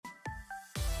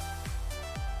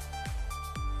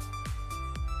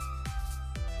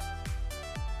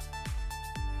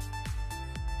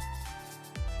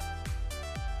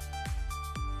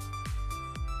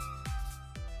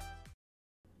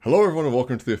Hello everyone and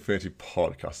welcome to the Affinity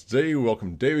podcast. Today we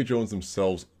welcome Davy Jones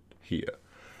themselves here.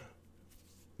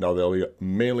 Now they'll be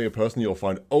mainly a person you'll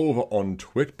find over on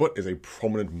Twitch, but is a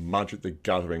prominent Magic the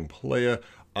Gathering player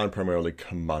and primarily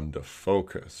Commander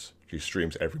focus. She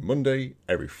streams every Monday,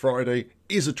 every Friday,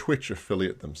 is a Twitch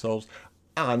affiliate themselves,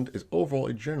 and is overall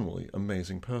a generally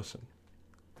amazing person.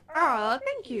 Oh,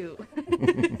 thank you.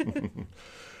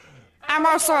 I'm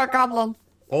also a goblin.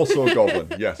 Also a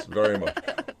goblin, yes, very much.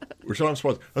 Which I'm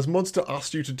surprised. Has Munster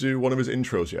asked you to do one of his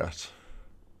intros yet?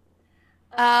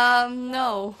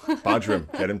 No. Badger him.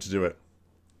 Get him to do it.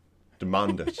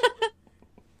 Demand it.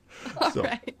 So,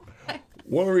 Alright.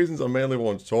 one of the reasons I mainly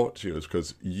want to talk to you is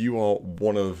because you are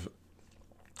one of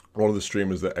the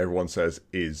streamers that everyone says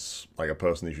is like a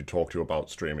person you should talk to about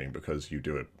streaming because you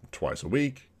do it twice a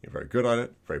week. You're very good at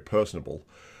it. Very personable.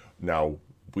 Now,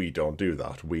 we don't do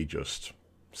that. We just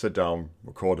sit down,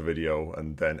 record a video,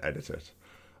 and then edit it.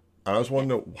 And I was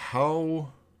wondering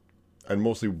how, and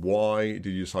mostly why,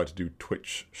 did you decide to do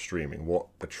Twitch streaming? What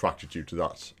attracted you to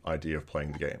that idea of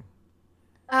playing the game?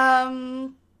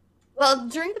 Well,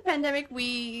 during the pandemic,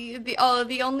 the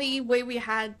only way we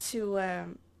had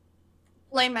to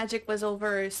play Magic was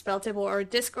over Spelltable or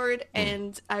Discord,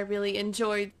 and I really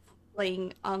enjoyed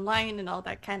playing online and all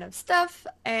that kind of stuff.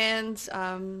 And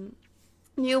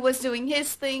Neil was doing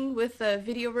his thing with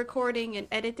video recording and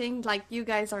editing, like you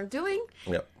guys are doing.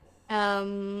 Yep.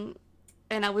 And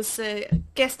I was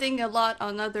guesting a lot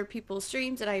on other people's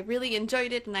streams, and I really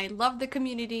enjoyed it, and I loved the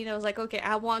community, and I was like, okay,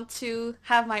 I want to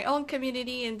have my own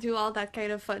community and do all that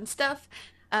kind of fun stuff.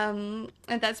 And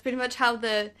that's pretty much how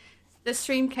the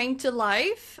stream came to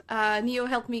life. Neo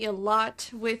helped me a lot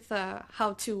with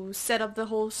how to set up the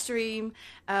whole stream.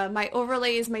 My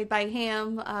overlay is made by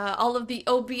him. All of the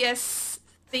OBS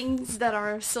things that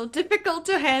are so difficult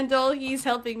to handle, he's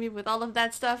helping me with all of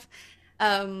that stuff.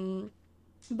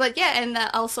 But yeah, and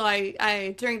also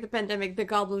I during the pandemic, the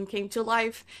Goblin came to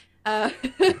life.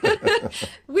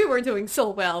 We were doing so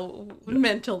well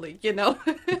mentally,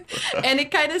 and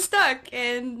it kind of stuck,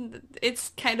 and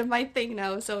it's kind of my thing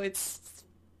now. So it's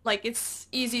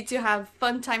easy to have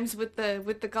fun times with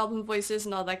the Goblin voices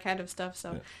and all that kind of stuff.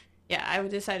 So yeah, I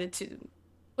decided to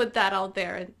put that out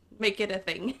there and make it a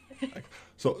thing.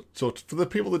 So for the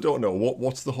people that don't know,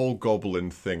 what's the whole Goblin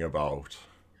thing about?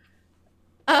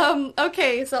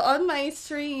 Okay, so on my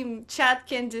stream, chat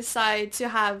can decide to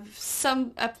have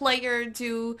a player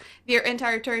do their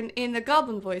entire turn in the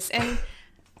Goblin voice, and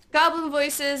Goblin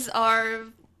voices are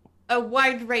a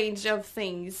wide range of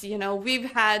things,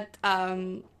 We've had,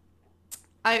 I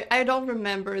don't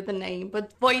remember the name,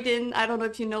 but Voiden, I don't know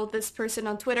if you know this person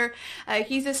on Twitter,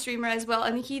 he's a streamer as well,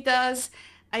 and he does,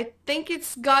 I think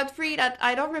it's Godfrey,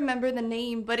 I don't remember the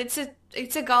name, but it's a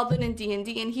goblin in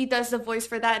D&D, and he does the voice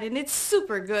for that, and it's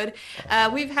super good.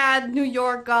 We've had New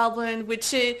York Goblin,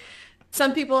 which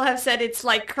some people have said it's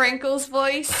like Krankle's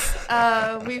voice.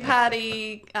 We've had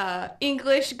a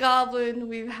English Goblin.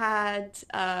 We've had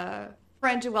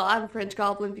French. Well, I'm French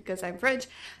Goblin because I'm French.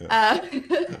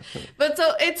 But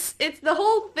so it's the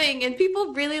whole thing, and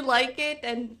people really like it,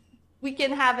 and we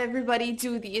can have everybody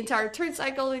do the entire turn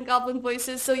cycle in Goblin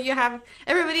voices, so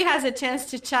everybody has a chance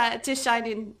to shine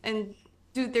in and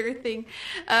do their thing.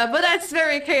 But that's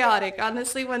very chaotic,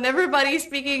 honestly. When everybody's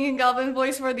speaking in Goblin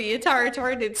voice for the entire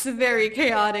turn, it's very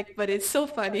chaotic, but it's so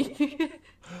funny.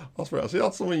 That's right. See,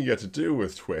 that's something you get to do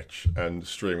with Twitch and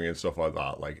streaming and stuff like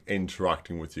that, like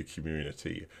interacting with your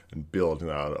community and building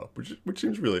that up, which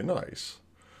seems really nice.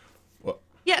 Well,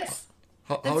 yes,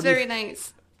 it's very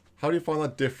nice. How do you find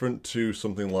that different to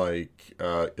something like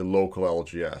your local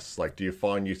LGS? Like, do you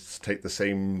find you take the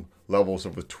same levels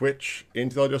of the Twitch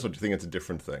into the LGS, or do you think it's a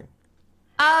different thing?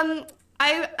 From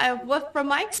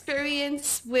my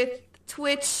experience with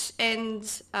Twitch and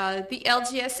the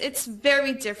LGS, it's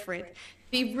very different.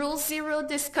 The Rule Zero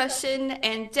discussion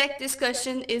and deck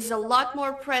discussion is a lot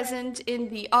more present in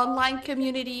the online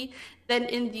community than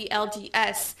in the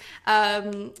LGS.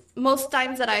 Most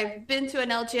times that I've been to an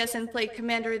LGS and played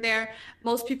Commander there,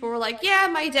 most people were like, yeah,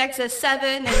 my deck's a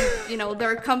 7, and,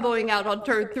 they're comboing out on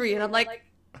turn 3, and I'm like,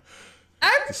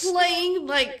 I'm playing,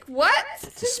 like, what?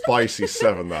 It's a spicy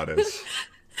 7, that is.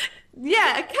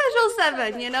 Yeah, a casual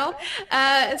 7,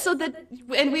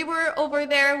 and we were over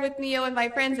there with Neo and my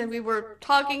friends, and we were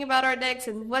talking about our decks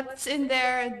and what's in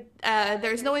there.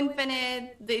 There's no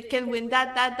infinite. It can win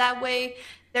that way.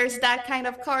 There's that kind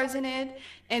of cards in it,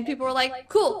 and people were like,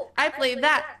 "Cool, I played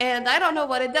that, and I don't know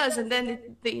what it does." And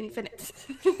then the infinite,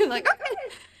 like, okay,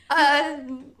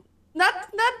 not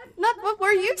what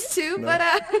we're used to, No. but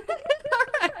all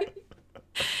right.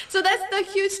 So that's the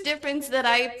huge difference that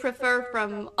I prefer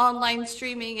from online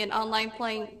streaming and online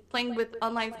playing with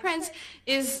online friends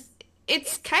is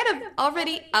it's kind of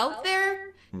already out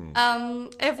there.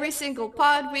 Every single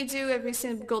pod we do, every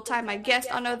single time I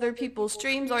guest on other people's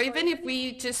streams, or even if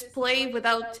we just play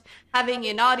without having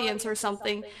an audience or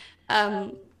something,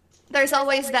 um, there's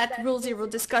always that rule zero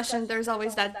discussion. There's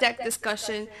always that deck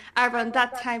discussion. I run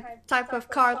that type of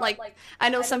card. Like I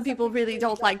know some people really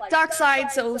don't like dark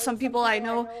side, so some people I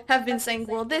know have been saying,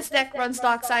 well, this deck runs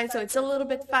dark side, so it's a little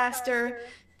bit faster,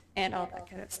 and all that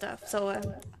kind of stuff. So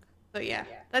yeah,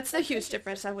 that's the huge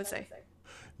difference, I would say.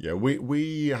 Yeah,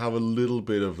 we have a little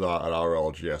bit of that at our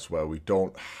LGS where we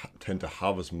don't tend to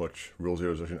have as much rule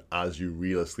zero discussion as you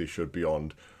realistically should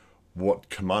beyond what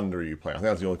commander are you playing. I think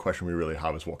that's the only question we really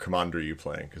have is what commander are you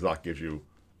playing, because that gives you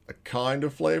a kind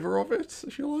of flavour of it,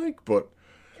 if you like, but...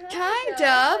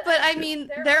 Kinda, but I mean,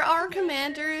 there are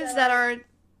commanders that are,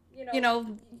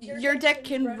 your deck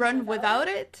can run without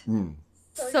it.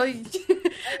 So,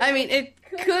 I mean, it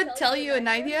could tell you an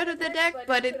idea of the deck,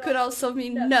 but it could also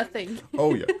mean nothing.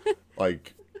 Oh, yeah.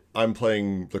 Like, I'm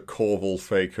playing the Corval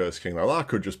Fakers King. Now, that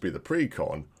could just be the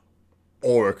precon,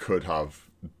 or it could have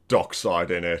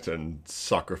Dockside in it and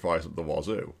Sacrifice at the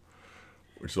wazoo.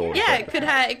 Which is always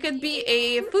it could be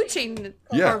a food chain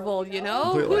Corval,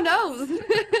 Completely. Who knows?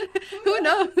 Who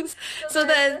knows? So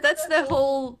that's the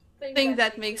whole thing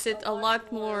that makes it a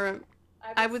lot more,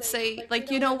 I would say,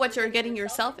 like, you know what you're getting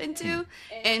yourself into,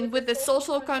 and with the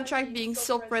social contract being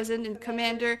so present in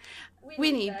Commander,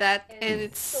 we need that, and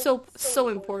it's so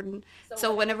important.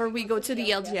 So whenever we go to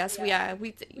the LGS,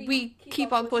 we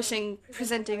keep on pushing,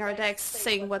 presenting our decks,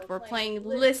 saying what we're playing,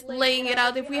 laying it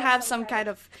out. If we have some kind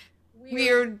of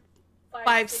weird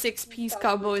 5-6 piece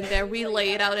combo in there, we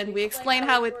lay it out and we explain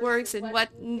how it works and what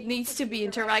needs to be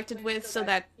interacted with, so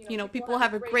that people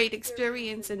have a great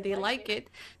experience and they like it.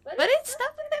 But it's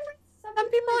not with some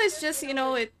people. It's just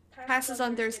it passes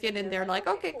on their skin and they're like,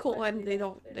 okay, cool, and they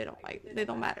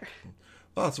don't matter.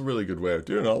 That's a really good way of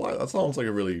doing it. I like that. Sounds like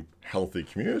a really healthy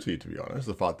community, to be honest.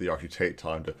 The fact that you actually take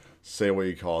time to say where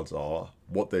your cards are,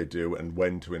 what they do, and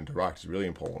when to interact is really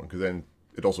important, because then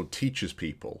it also teaches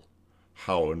people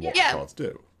how and what the cards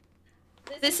do.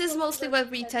 This is mostly what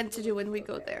we tend to do when we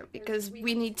go there, because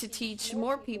we need to teach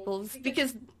more people,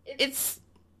 because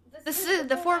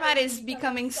the format is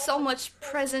becoming so much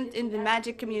present in the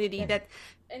Magic community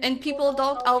and people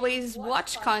don't always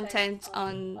watch content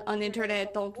on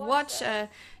internet, don't watch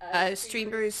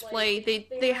streamers play.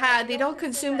 They don't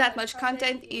consume that much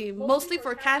content, mostly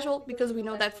for casual, because we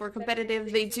know that for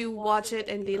competitive they do watch it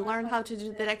and they learn how to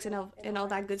do the decks and all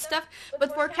that good stuff.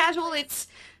 But for casual, it's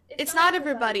not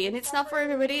everybody, and it's not for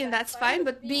everybody, and that's fine.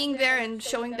 But being there and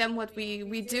showing them what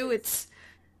we do, it's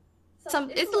a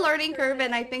learning curve,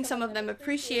 and I think some of them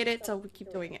appreciate it, so we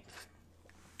keep doing it.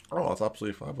 Oh, that's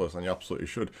absolutely fabulous, and you absolutely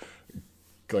should.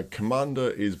 Like, Commander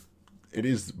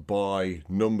is by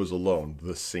numbers alone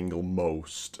the single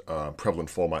most prevalent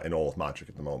format in all of Magic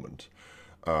at the moment.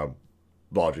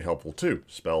 Largely helpful too,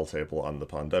 Spell Table and the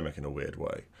Pandemic in a weird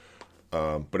way.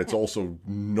 But it's also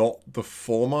not the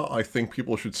format I think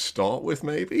people should start with,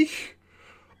 maybe.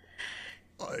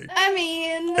 I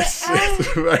mean,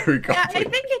 it's very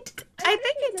complicated. I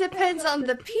think it depends on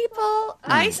the people.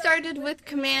 I started with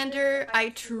Commander. I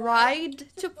tried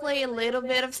to play a little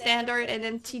bit of Standard and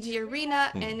then TG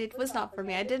Arena, and it was not for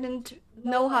me. I didn't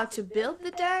know how to build the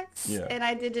decks, and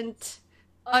I didn't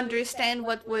understand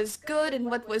what was good and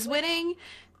what was winning.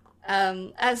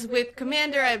 As with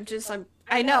Commander,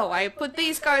 I know I put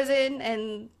these cards in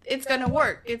and it's gonna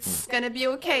work. It's gonna be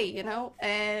okay,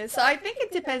 So I think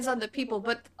it depends on the people,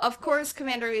 but of course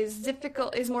Commander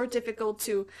is more difficult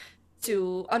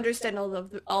to understand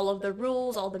all of the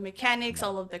rules, all the mechanics,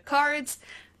 all of the cards.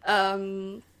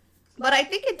 But I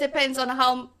think it depends on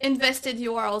how invested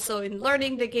you are also in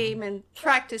learning the game and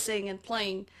practicing and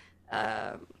playing.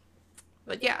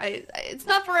 But yeah, it's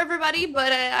not for everybody.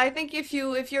 But I think if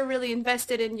you're really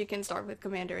invested in, you can start with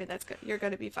Commander. That's good. You're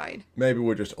gonna be fine. Maybe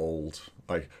we're just old.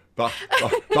 Like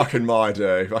back in my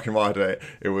day,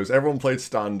 it was everyone played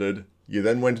Standard. You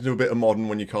then went into a bit of Modern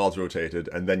when your cards rotated,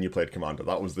 and then you played Commander.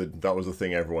 That was the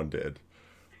thing everyone did.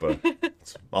 But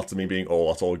after me being old,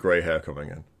 that's all grey hair coming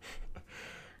in.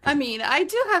 I mean, I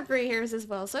do have gray hairs as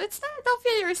well, so it's not.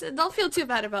 Don't feel too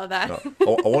bad about that.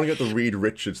 No. I want to get the Reed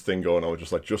Richards thing going. I was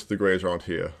just the greys around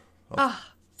here.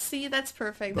 See, that's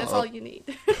perfect. That's all you need.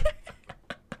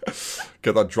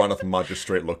 Get that Dranath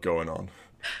Magistrate look going on.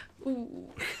 Ooh.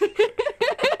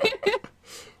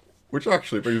 Which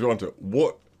actually brings me on to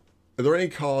what. Are there any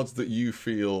cards that you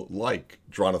feel like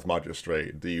Dranath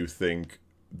Magistrate? Do you think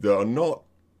that are not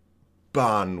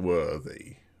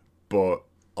ban-worthy, but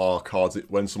are cards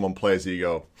that when someone plays it, you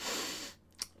go,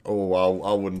 oh,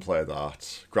 I wouldn't play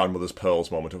that. Grandmother's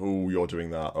Pearls moment of, oh, you're doing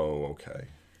that. Oh, okay.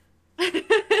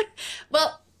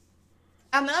 Well,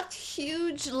 I'm not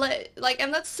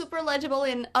I'm not super legible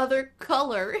in other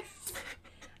colors.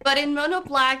 But in mono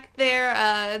black, there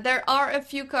are a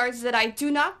few cards that I do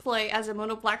not play as a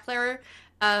mono black player,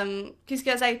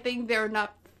 because I think they're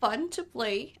not fun to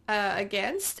play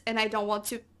against, and I don't want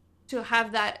to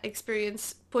have that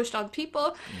experience pushed on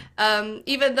people.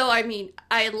 Even though, I mean,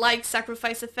 I like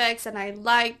sacrifice effects and I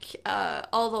like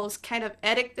all those kind of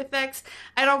edict effects,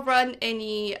 I don't run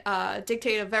any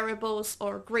dictator variables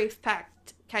or grave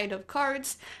pact kind of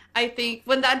cards. I think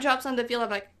when that drops on the field, I'm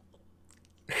like,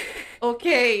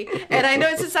 okay. And I know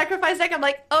it's a sacrifice deck. I'm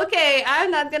like, okay, I'm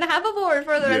not gonna have a board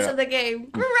for the rest of the game.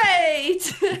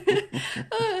 Great.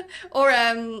 Or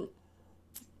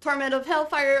Torment of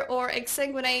Hellfire or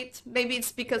Exsanguinate. Maybe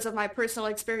it's because of my personal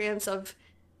experience of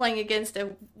playing against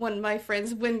one of my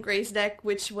friends' Windgrace deck,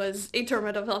 which was a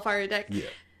Torment of Hellfire deck. Yeah.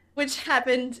 Which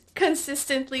happened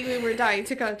consistently. We were dying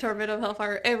to cut Torment of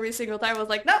Hellfire every single time. I was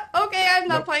like, no, okay, I'm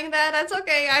not playing that. That's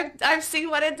okay. I've seen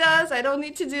what it does. I don't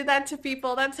need to do that to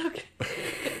people. That's okay.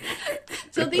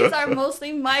 So these are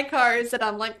mostly my cards that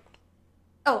I'm like,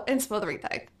 oh, and Smothering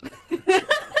Tithe.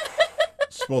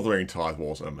 Smothering Tithe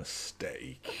was a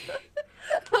mistake.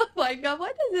 Oh my god, why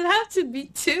does it have to be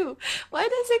 2? Why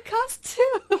does it cost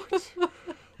 2?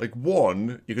 Like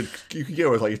 1, you could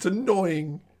get with, like, it's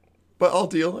annoying. But I'll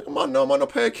deal. Like, I might not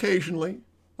pay occasionally.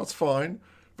 That's fine.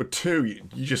 But 2,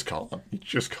 you just can't. You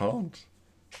just can't.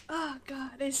 Oh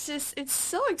god, it's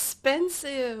so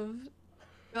expensive.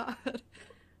 God.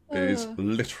 It is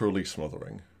literally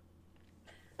smothering.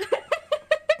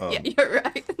 Yeah, you're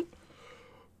right.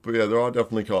 But yeah, there are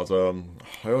definitely cards. I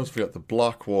always forget the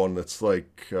black one. It's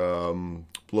like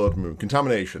Blood Moon.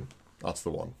 Contamination. That's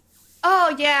the one.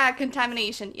 Oh yeah,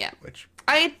 Contamination. Yeah. Which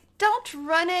I don't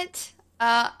run it.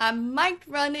 I might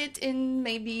run it in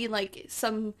maybe like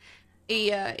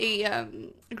a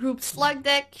group slug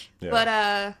deck,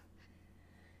 but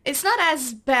it's not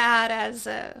as bad as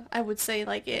I would say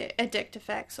like addict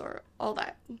effects or all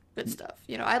that good stuff.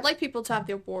 You know, I'd like people to have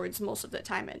their boards most of the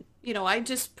time, and you know, I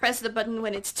just press the button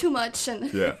when it's too much.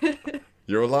 And yeah,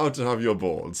 you're allowed to have your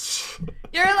boards.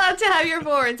 You're allowed to have your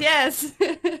boards. Yes.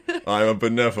 I'm a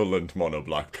benevolent mono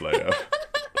black player.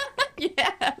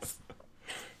 Yes.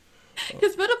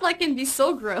 Because mono black can be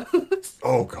so gross.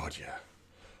 Oh god, yeah.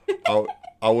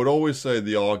 I would always say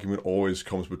the argument always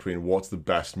comes between what's the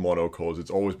best mono colours.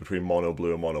 It's always between mono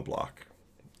blue and mono black.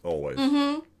 Always.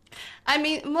 Mm-hmm. I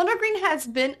mean, mono green has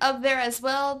been up there as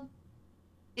well.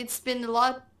 It's been a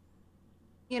lot,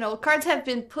 you know, cards have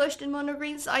been pushed in mono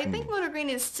green, so I think mono green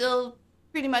is still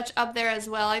pretty much up there as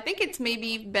well. I think it's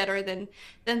maybe better than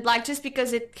black just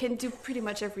because it can do pretty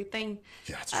much everything.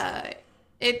 Yeah, that's true.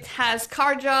 It has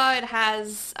card draw, it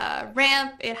has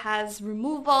ramp, it has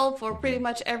removal for pretty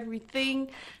much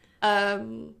everything.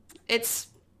 It's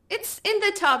in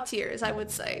the top tiers, I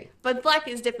would say. But black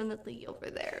is definitely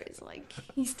over there. It's like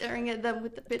he's staring at them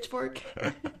with the pitchfork.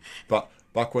 But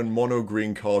back when mono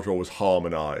green card draw was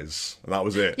harmonize, and that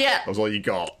was it. Yeah. That was all you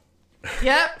got.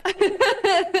 Yep.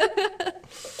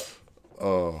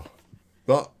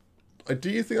 But do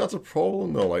you think that's a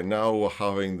problem though? Like now we're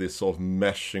having this sort of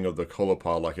meshing of the colour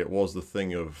palette, like it was the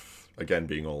thing of, again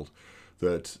being old,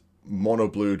 that mono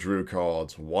blue drew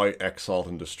cards, white exiled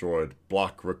and destroyed,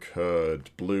 black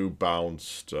recurred, blue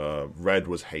bounced, red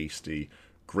was hasty,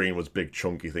 green was big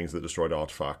chunky things that destroyed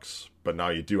artifacts. But now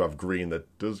you do have green that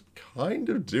does kind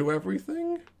of do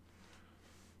everything.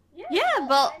 Yeah,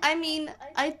 well, I mean,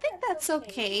 I think that's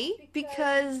okay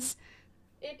because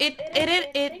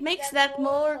it makes that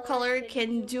more color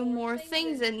can do more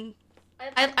things, and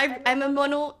I'm a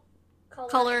mono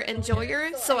color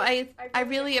enjoyer, so I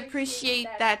really appreciate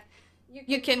that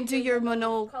you can do your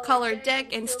mono color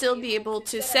deck and still be able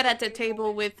to sit at the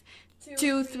table with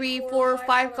 2, 3, 4,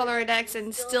 5 color decks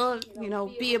and still, you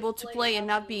know, be able to play and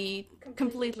not be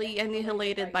completely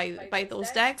annihilated by those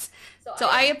decks. So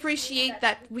I appreciate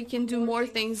that we can do more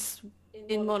things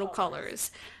in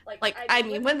monocolors. Like, I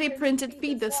mean, when they printed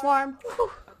Feed the Swarm,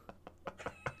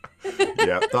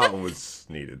 yeah, that was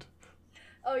needed.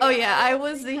 Oh yeah, I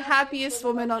was the happiest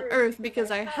woman on earth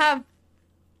because I have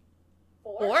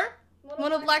 4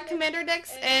 mono black commander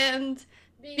decks, and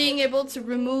being able to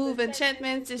remove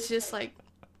enchantments is just like...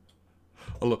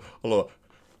 Hello.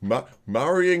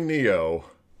 Marrying Neo,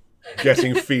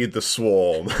 getting Feed the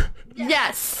Swarm.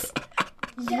 Yes.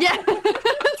 Yes.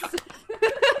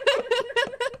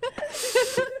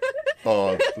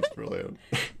 Oh, that's brilliant.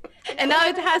 And now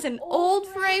it has an old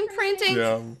frame printing.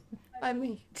 Yeah. I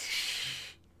mean,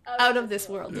 out of this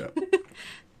world. Yeah.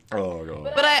 Oh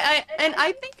god. But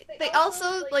I think they also,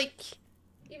 like,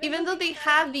 even though they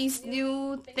have these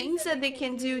new things that they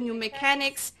can do, new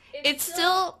mechanics, it's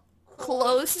still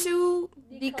close to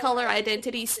the color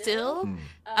identity still.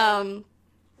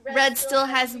 Red still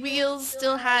has wheels,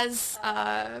 still has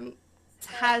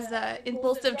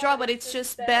impulsive draw, but it's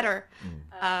just better.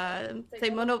 Say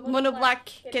mono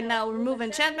black can now remove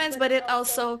enchantments, but it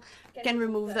also can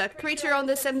remove that creature on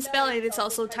the same spell, and it's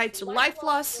also tied to life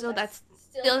loss, so that's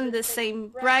still in the same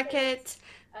bracket.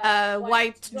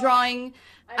 White drawing,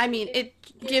 I mean, it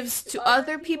gives to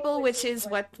other people, which is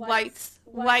what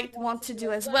white want to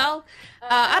do as well.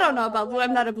 I don't know about blue.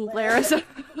 I'm not a blue player, so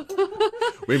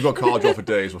We've got card draw for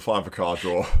days. We're fine for card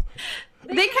draw.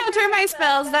 They counter my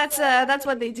spells. That's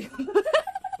what they do.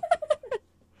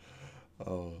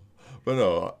 But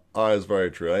no, that is very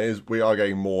true. We are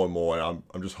getting more and more, and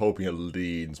I'm just hoping it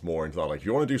leans more into that. Like, if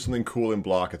you want to do something cool in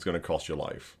black, it's going to cost your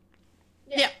life.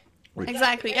 Yeah,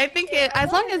 exactly. I think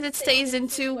as long as it stays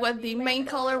into what the main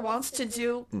color wants to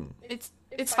do, it's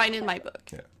fine in my book.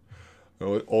 Yeah.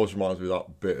 It always reminds me of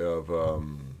that bit of,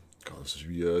 God, this is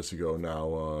years ago now,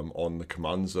 on the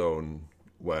Command Zone,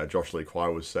 where Josh Lee Kwai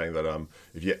was saying that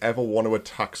if you ever want to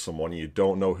attack someone and you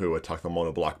don't know who, attack them on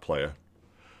a black player.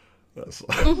 That's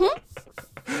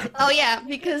Oh yeah,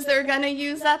 because they're gonna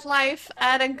use that life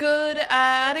for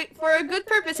a good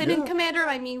purpose. And in Commander,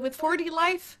 I mean, with 40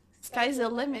 life, sky's the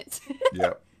limit.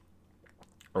 Yeah.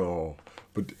 In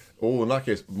that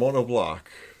case, mono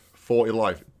black, 40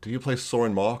 life. Do you play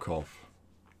Sorin Markov?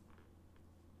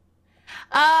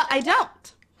 I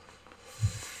don't.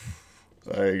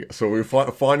 So we're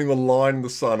finding the line in the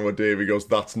sand where Davy goes,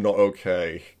 "That's not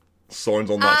okay." Sorin's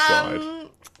on that side.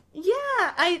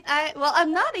 Yeah,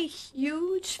 I'm not a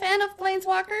huge fan of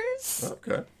Planeswalkers.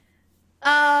 Okay.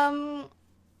 I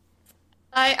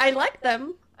like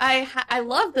them. I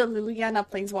love the Liliana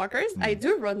Planeswalkers. I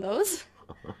do run those.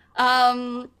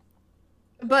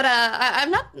 But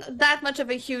I'm not that much of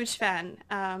a huge fan.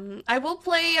 I will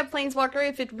play a Planeswalker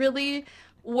if it really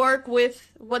work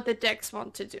with what the decks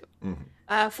want to do.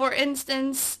 For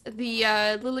instance, the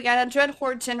Liliana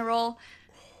Dreadhorde General,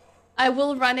 I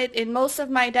will run it in most of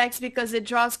my decks because it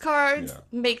draws cards,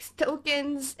 makes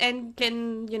tokens, and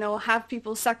can, have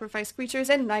people sacrifice creatures.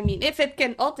 And I mean, if it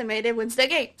can ultimate, it wins the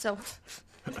game. So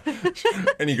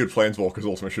Any good Planeswalkers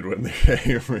ultimate should win the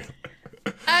game.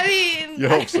 I mean, you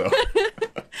hope so.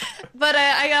 But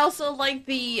I also like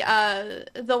the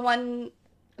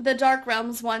Dark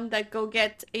Realms one that go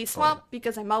get a swamp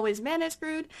because I'm always mana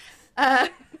screwed.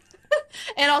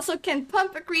 And also can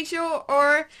pump a creature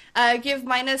or give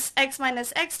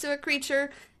 -X to a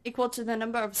creature equal to the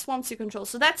number of swamps you control.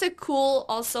 So that's a cool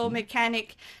also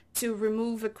mechanic to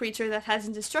remove a creature that has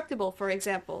indestructible, for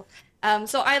example.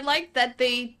 So I like that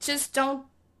they just don't.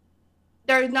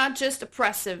 They're not just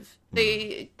oppressive.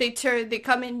 They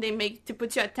come in, they make to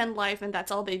put you at 10 life, and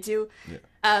that's all they do.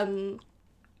 Yeah.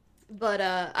 But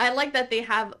I like that they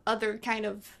have other kind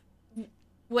of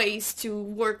ways to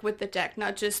work with the deck,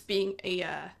 not just being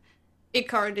a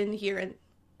card in here and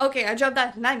okay, I dropped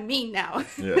that and I'm mean now.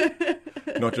 Yeah.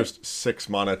 Not just 6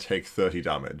 mana, take 30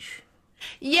 damage.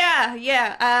 Yeah.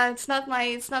 It's not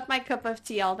my cup of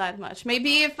tea all that much.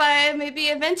 Maybe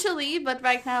eventually, but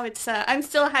right now it's I'm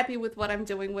still happy with what I'm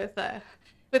doing with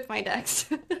my decks.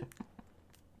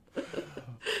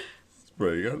 It's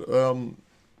pretty good.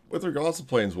 With regards to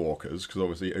Planeswalkers, because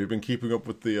obviously, have you been keeping up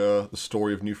with the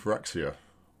story of New Phyrexia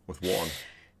with one?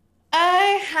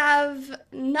 I have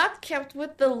not kept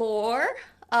with the lore.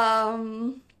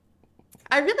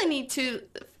 I really need to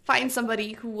find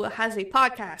somebody who has a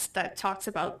podcast that talks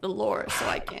about the lore so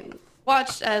I can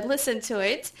listen to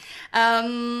it.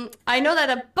 I know that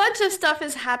a bunch of stuff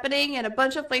is happening and a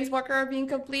bunch of Planeswalker are being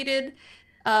completed.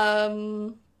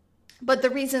 But the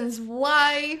reasons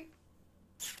why,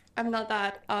 I'm not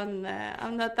that on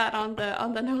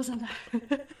the nose on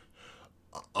that.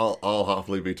 I'll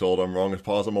happily be told I'm wrong. As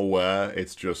far as I'm aware,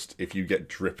 it's just if you get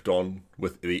dripped on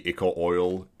with the Ichor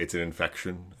oil, it's an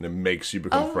infection, and it makes you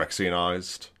become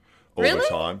Phyrexianized over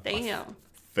time. Damn. I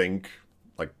think.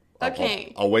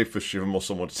 Okay. I'll wait for Shivam or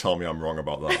someone to tell me I'm wrong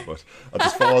about that, but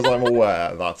as far as I'm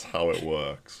aware, that's how it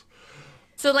works.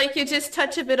 So, you just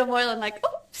touch a bit of oil and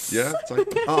oops. Yeah, it's like,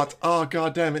 oh,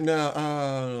 god damn it, no,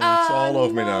 it's all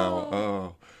over me now.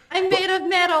 Oh. I'm made of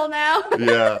metal now.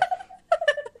 Yeah.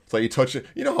 It's like you touch it,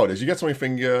 you know how it is, you get something on your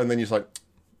finger, and then you're just like,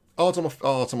 it's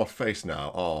on my face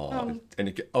now, and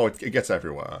it gets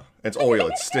everywhere. It's oil,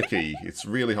 it's sticky, it's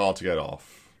really hard to get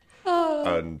off.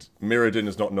 And Mirrodin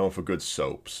is not known for good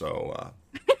soap, so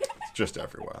just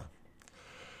everywhere.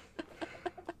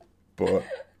 But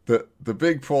the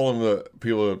big problem that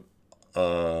people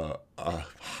are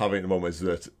having at the moment is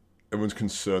that everyone's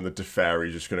concerned that Teferi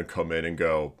is just going to come in and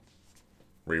go,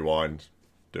 rewind,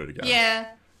 do it again.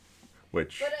 Yeah.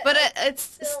 Which... But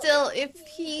it's still, if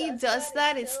he does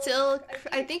that, it's still,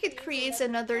 I think it creates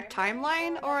another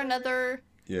timeline or another...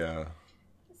 Yeah.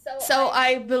 So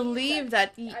I believe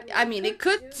that, it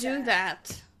could do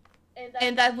that.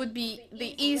 And that would be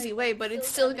the easy way, but it's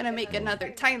still going to make another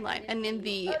timeline. And in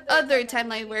the other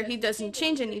timeline where he doesn't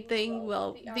change anything,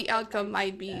 well, the outcome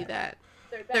might be that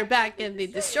they're back and they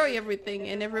destroy everything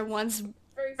and everyone's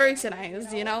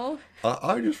versionized, you know?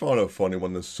 I just find it funny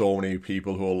when there's so many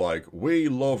people who are like, we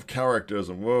love characters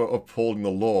and we're upholding the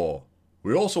law.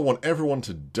 We also want everyone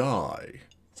to die.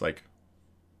 It's like,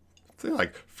 I feel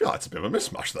like it's a bit of a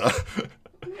mismatch there.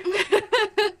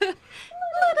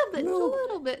 A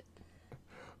little bit.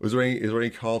 Is there any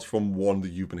cards from 1 that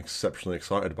you've been exceptionally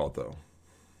excited about, though?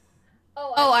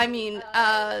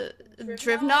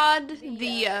 Drivnod,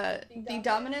 the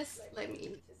Dominus. Let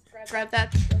me grab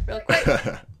that real quick.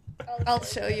 I'll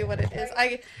show you what it is.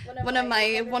 One of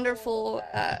my wonderful,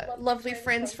 lovely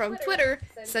friends from Twitter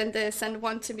sent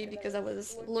one to me because I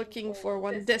was looking for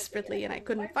one desperately and I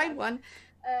couldn't find one.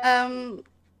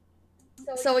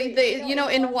 So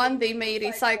in 1 they made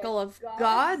a cycle of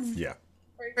gods. Yeah.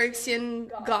 Phyrexian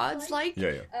gods, like.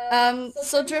 Yeah.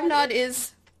 So Drivnod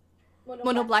is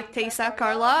Mono Black Teysa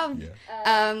Karlov. Yeah.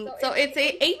 So it's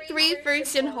a 8/3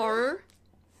 Phyrexian horror.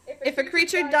 If a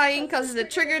creature dying causes a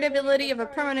triggered ability of a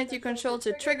permanent you control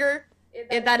to trigger,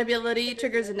 if that ability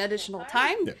triggers an additional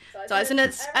time. Yeah. So as an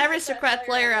aristocrat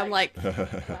player, I'm like,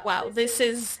 wow, this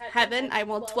is heaven. I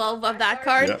want 12 of that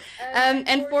card. Yep.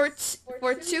 And for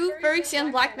 2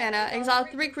 Phyrexian black mana, exile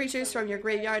 3 creatures from your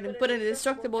graveyard and put an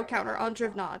indestructible counter on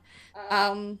Drivnod.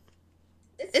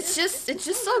 It's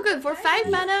just so good. For 5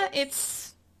 mana,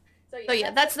 it's... So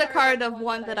yeah, that's the card of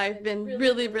 1 that I've been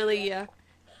really, really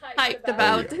hyped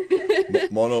about.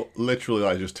 Mono, literally,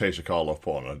 I just take a card off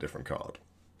pawn on a different card.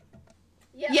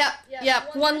 Yeah.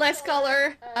 1 less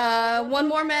color, 1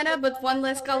 more mana, but 1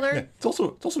 less color. Yeah, it's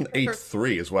also an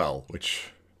 8/3 as well,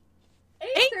 which...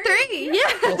 8/3,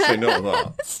 yeah. I'll say no to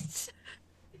that.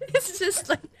 It's just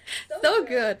like so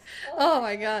good. Oh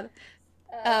my god.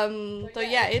 So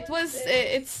yeah, it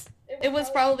was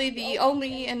probably the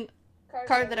only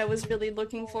card that I was really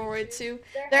looking forward to.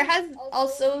 There has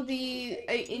also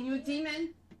a new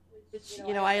demon, which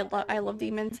I love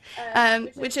demons.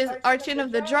 Which is Archon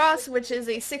of the Dross, which is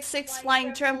a 6/6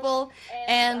 flying trample,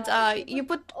 and you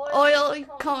put oil.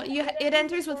 It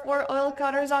enters with 4 oil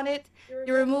counters on it.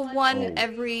 You remove 1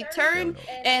 every turn,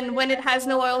 and when it has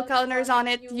no oil counters on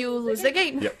it, you lose the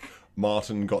game. Yep.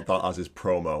 Martin got that as his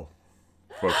promo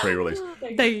for a pre-release.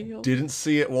 Damn. Didn't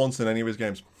see it once in any of his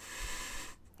games.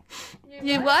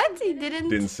 You what? He didn't?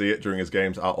 Didn't see it during his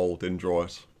games at all. Didn't draw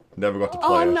it. Never got to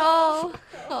play it. Oh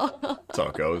no. That's how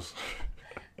it goes.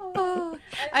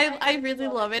 I really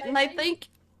love it, and I think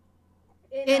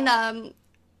in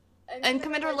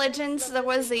Commander Legends there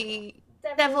was a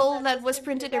devil that was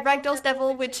printed, a Ragdoll's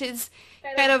Devil, which is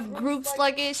kind of group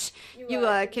sluggish.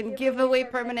 You can give away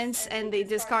permanents and they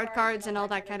discard cards and all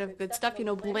that kind of good stuff.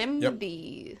 Blim, Yep.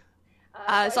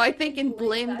 So I think in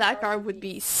Blim that card would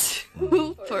be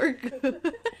super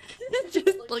good.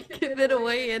 Just like give it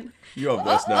away and... You have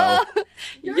this now.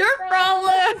 Your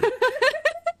problem!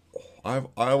 I've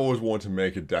always wanted to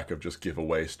make a deck of just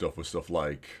giveaway stuff with stuff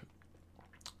like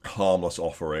Harmless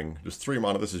Offering. Just 3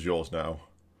 mana, this is yours now.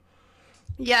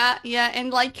 Yeah, and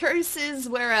like curses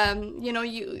where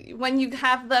you when you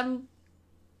have them,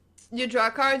 you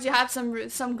draw cards, you have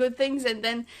some good things, and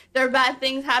then there are bad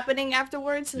things happening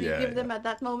afterwards, so you give them at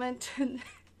that moment.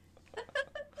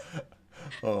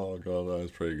 Oh god, that is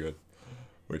pretty good.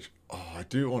 Which I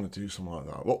do want to do something like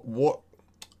that. What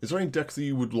is there any decks that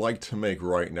you would like to make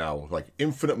right now? Like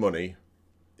infinite money,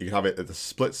 you can have it at the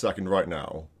split second right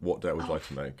now. What deck would you like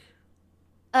to make?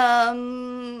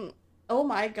 Oh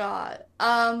my god.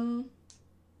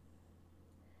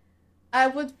 I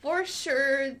would for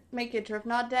sure make a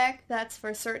Drivnod deck, that's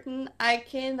for certain. I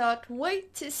cannot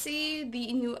wait to see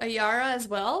the new Ayara as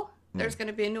well. There's going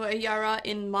to be a new Ayara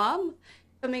in Mom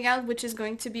coming out, which is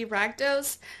going to be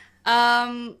Rakdos.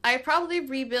 I probably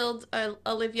rebuild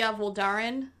Olivia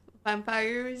Voldaren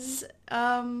Vampires.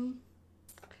 I'm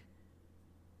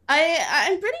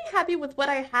pretty happy with what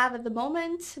I have at the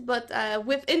moment, but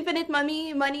with infinite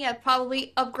money, I'd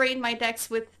probably upgrade my decks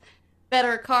with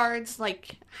better cards,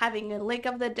 like having a Lake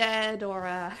of the Dead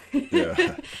or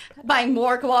buying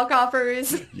more walk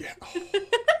offers. Yeah.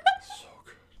 So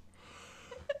good.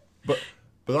 But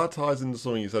But that ties into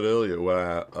something you said earlier,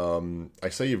 where I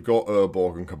say you've got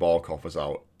Urborg and Cabal coffers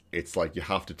out. It's like you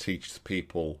have to teach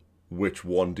people which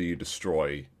one do you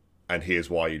destroy, and here's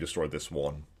why you destroyed this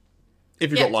one.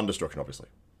 If you've got land destruction, obviously.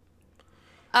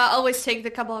 Always take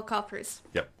the Cabal coffers.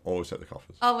 Yep, always take the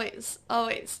coffers. Always.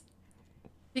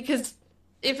 Because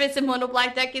if it's a mono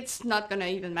black deck, it's not gonna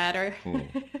even matter.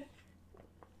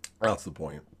 That's the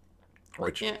point.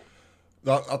 Which,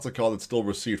 that's a card that still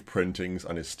received printings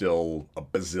and is still $1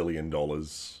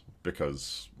 bazillion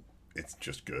because it's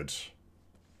just good.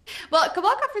 Well,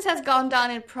 Cabal coffers has gone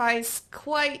down in price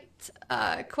quite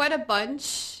a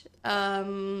bunch.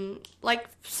 Like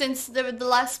since the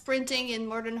last printing in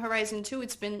Modern Horizon 2,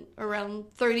 it's been around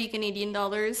 $30 Canadian.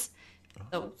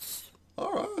 So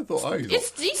Alright,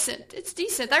 it's decent. It's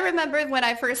decent. I remember when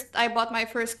I bought my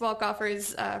first Cabal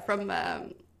coffers from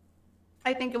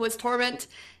I think it was Torment.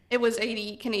 It was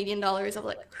 $80 Canadian. I'm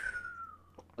like,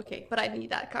 okay, but I need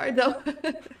that card though.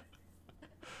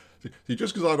 See,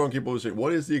 just because I don't keep always saying,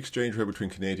 what is the exchange rate between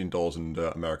Canadian dollars and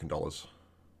American dollars?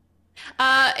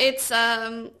 It's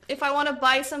if I want to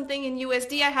buy something in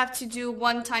USD, I have to do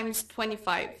 1 times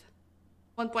 25.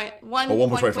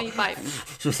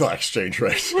 1.25. Just that exchange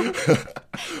rate.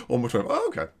 1.25. Oh,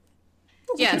 okay.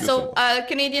 Yeah, so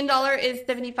Canadian dollar is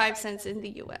 75 cents in the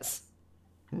US.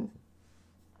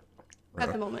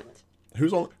 At the moment.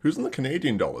 Who's on the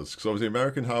Canadian dollars? Because obviously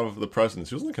American have the presence.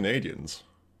 Who's on the Canadians?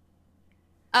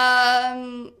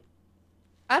 I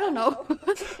don't know.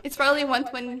 It's probably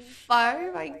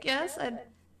 125, I guess.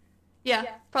 Yeah,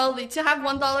 probably. To have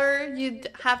 $1, you'd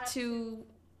have to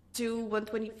do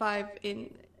 125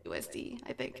 in USD,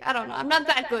 I think. I don't know. I'm not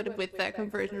that good with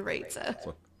conversion rates.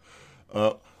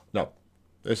 Now,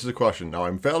 this is a question. Now,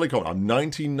 I'm fairly confident. I'm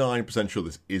 99% sure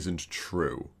this isn't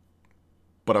true.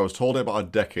 But I was told it about a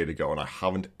decade ago, and I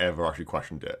haven't ever actually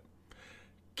questioned it.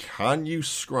 Can you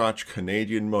scratch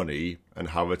Canadian money and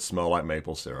have it smell like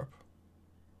maple syrup?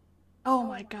 Oh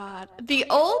my god. The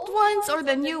old ones or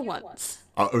the new ones?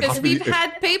 Because we've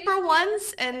had paper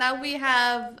ones, and now we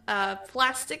have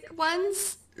plastic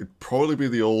ones. It'd probably be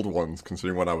the old ones,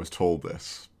 considering when I was told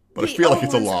this. But I feel like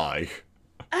it's a lie.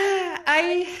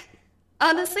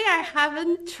 Honestly, I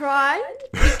haven't tried,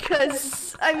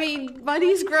 because, I mean,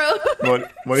 money's gross.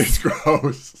 Money's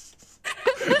gross.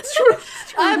 It's true.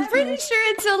 I'm pretty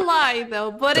sure it's a lie, though,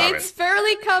 but it's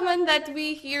fairly common that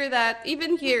we hear that,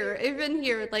 even here,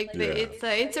 like,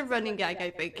 it's a running gag, I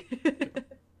think.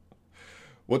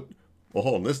 What? Well,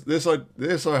 hold on.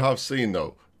 This I have seen,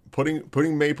 though.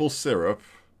 Putting maple syrup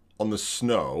on the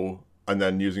snow, and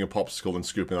then using a popsicle and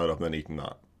scooping that up and then eating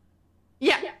that.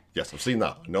 Yeah. Yes, I've seen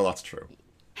that. I know that's true.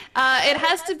 It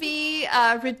has to be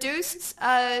reduced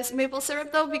maple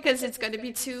syrup, though, because it's going to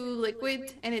be too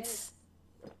liquid, and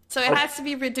so it has to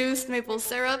be reduced maple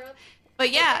syrup.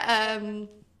 But yeah,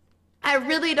 I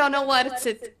really don't know what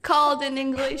it's called in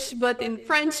English, but in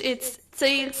French it's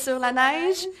tire sur la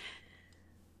neige.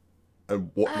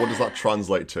 And what does that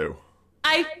translate to?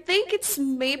 I think it's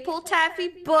maple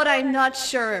taffy, but I'm not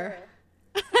sure.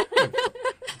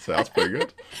 So that's pretty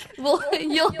good. Well,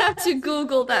 you'll have to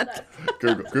Google that.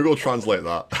 Google translate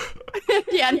that.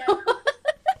 Yeah, no.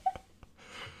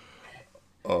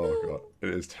 Oh god, it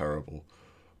is terrible.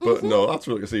 But no, that's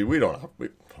really, see, we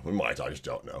might, I just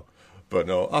don't know. But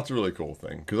no, that's a really cool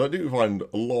thing, because I do find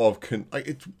a lot of,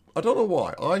 I don't know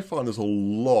why, I find there's a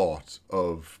lot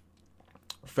of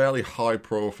fairly high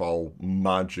profile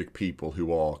Magic people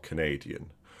who are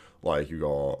Canadian. Like, you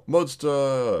got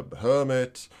Mudster,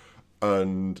 Hermit,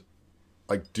 and,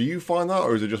 like, do you find that,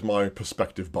 or is it just my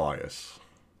perspective bias?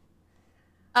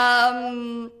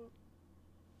 I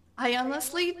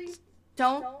honestly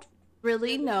don't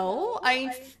really know. I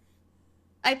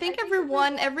think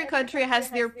every country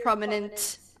has their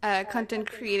prominent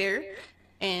content creator,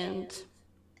 and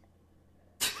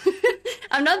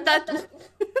I'm not that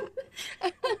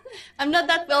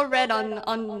well read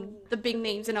on the big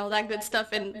names and all that good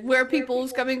stuff and where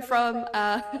people's coming from.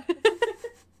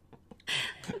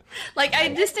 Like, I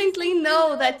distinctly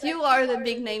know that you are the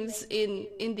big names in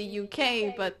the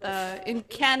UK, but in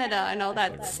Canada and all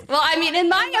that. Well, I mean, in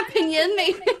my opinion,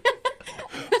 maybe.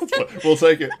 We'll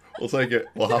take it.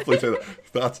 We'll happily take that.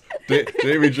 That's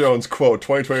Davy Jones quote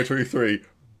 2023.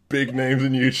 Big names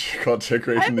in YouTube content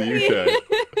creation in the UK.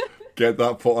 Get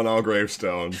that put on our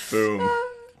gravestone. Boom.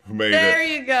 Made there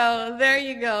it. There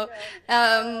you go.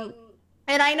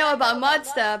 And I know about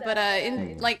Modsta, but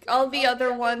in like all the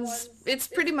other ones, it's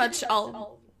pretty much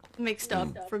all mixed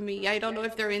up for me. I don't know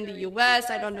if they're in the US.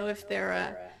 I don't know if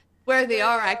they're where they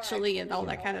are actually, and all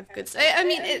that kind of good stuff. I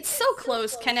mean, it's so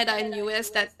close, Canada and US,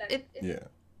 that it. Yeah.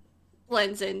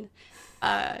 blends in.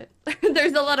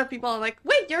 There's a lot of people like,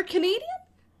 wait, you're Canadian?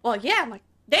 Well, yeah. I'm like,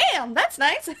 damn, that's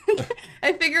nice.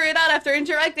 I figure it out after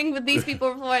interacting with these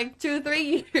people for like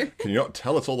 2-3 years. Can you not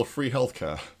tell it's all the free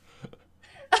healthcare?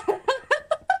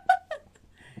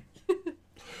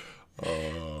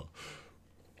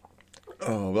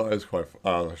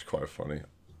 That's quite funny.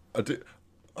 I don't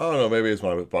know, maybe it's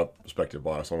my perspective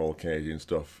bias on all Canadian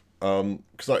stuff.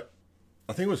 Because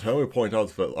I think it was her who pointed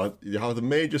out that you have the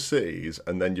major cities,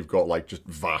 and then you've got like just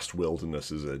vast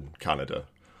wildernesses in Canada.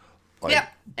 Yeah,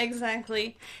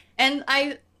 exactly. And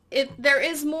there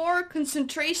is more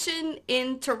concentration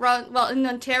in Toronto, well, in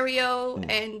Ontario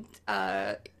and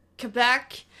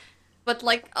Quebec, but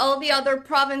like all the other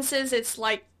provinces, it's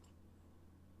like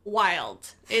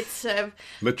wild. It's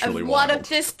literally a wild. lot of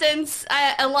distance,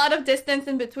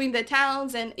 in between the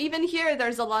towns, and even here,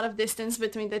 there's a lot of distance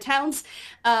between the towns.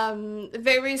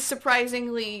 Very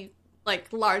surprisingly,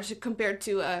 like large compared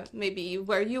to maybe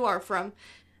where you are from.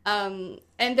 And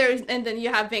then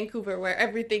you have Vancouver, where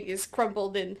everything is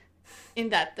crumbled in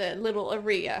that little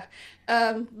area.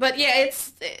 But yeah,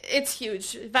 it's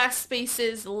huge, vast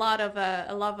spaces, a lot of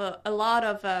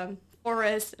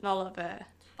forest, and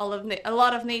a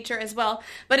lot of nature as well.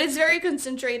 But it's very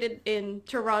concentrated in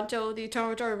Toronto. The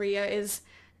Toronto area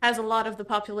has a lot of the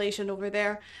population over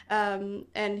there.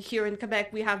 And here in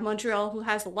Quebec, we have Montreal, who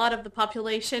has a lot of the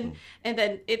population. And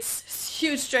then it's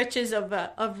huge stretches of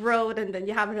road, and then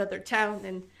you have another town.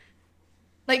 And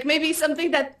like maybe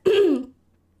something that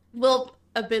will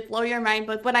a bit blow your mind,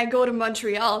 but when I go to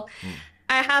Montreal,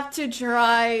 I have to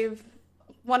drive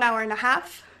 1.5 hours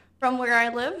from where I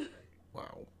live.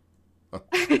 Wow.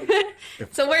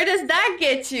 So where does that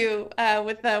get you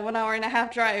with the 1.5 hour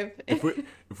drive?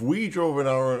 If we drove an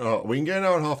hour and a half, we can get an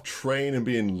hour and a half train and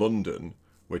be in London,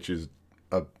 which is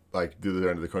like the other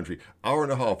end of the country. Hour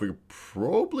and a half, we could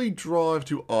probably drive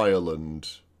to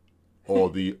Ireland or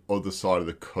the other side of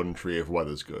the country if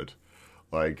weather's good.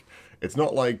 Like, it's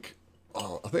not like,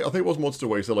 I think it was Monster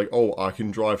where he said like, oh, I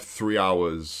can drive 3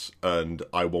 hours and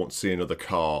I won't see another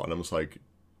car, and I'm just like,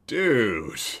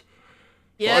 dude.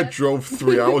 Yeah. If I drove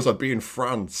 3 hours, I'd be in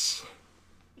France.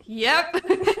 Yep.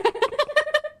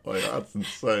 Like, that's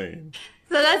insane.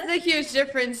 So that's the huge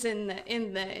difference in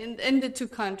the two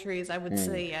countries, I would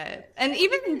say. And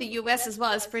even in the U.S. as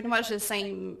well, it's pretty much the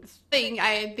same thing.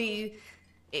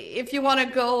 If you want to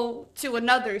go to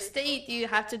another state, you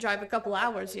have to drive a couple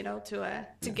hours, to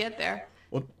get there.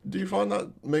 Well, do you find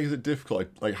that makes it difficult?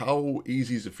 Like, how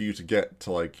easy is it for you to get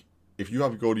to, like, if you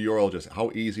have to go to your LGS,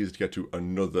 how easy is it to get to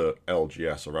another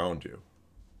LGS around you?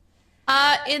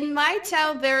 In my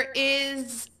town, there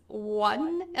is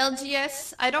one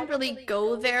LGS. I don't really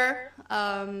go there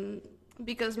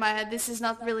because this is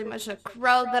not really much a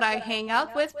crowd that I hang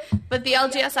out with. But the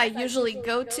LGS I usually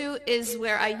go to is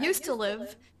where I used to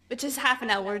live, which is 1/2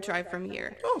 hour drive from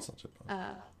here. Oh, it's not too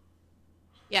bad.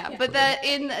 Yeah, but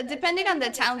depending on the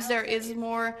towns, there is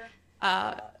more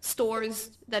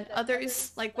stores than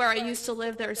others. Like where I used to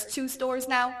live, there's 2 stores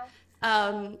now.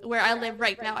 Where I live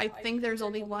right now, I think there's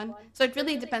only 1. So it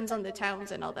really depends on the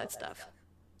towns and all that stuff.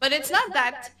 But it's not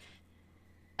that,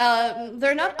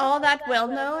 they're not all that well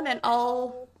known and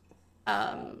all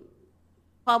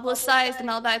publicized and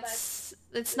all that.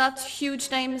 It's not huge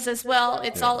names as well.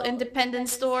 It's all independent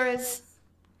stores.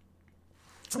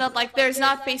 It's not like there's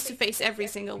not face-to-face in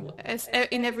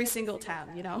every single town,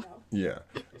 Yeah.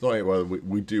 So well,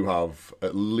 we do have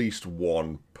at least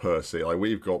one per se. Like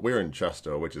we're in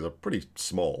Chester, which is a pretty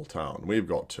small town. We've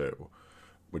got 2,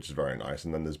 which is very nice.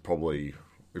 And then there's probably,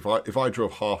 if I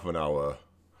drove 1/2 hour,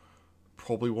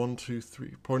 probably 1, 2,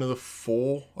 3, probably another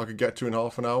 4 I could get to in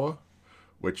 1/2 hour,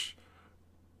 which,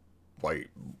 like,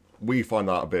 we find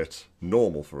that a bit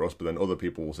normal for us, but then other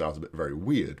people will say that's a bit very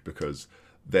weird because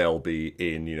they'll be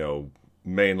in,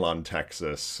 mainland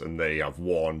Texas and they have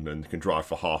 1 and can drive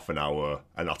for 1/2 hour,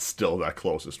 and that's still their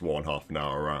closest 1/2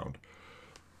 hour around.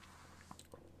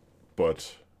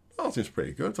 But that seems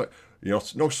pretty good. It's like,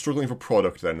 no struggling for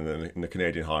product then in the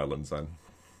Canadian Highlands then.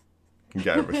 You can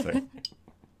get everything.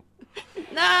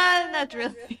 Nah, not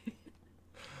really.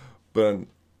 But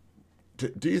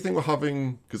do you think we're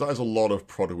having, because that is a lot of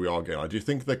product we are getting, do you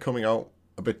think they're coming out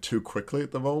a bit too quickly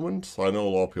at the moment? So I know a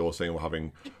lot of people are saying we're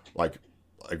having, like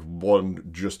one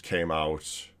just came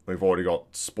out. We've already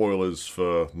got spoilers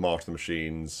for March of the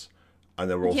Machines, and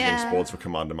then we're also getting spoilers for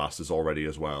Commander Masters already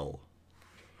as well.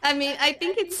 I mean, I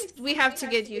think we have to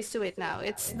get used to it now.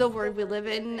 It's the world we live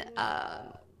in.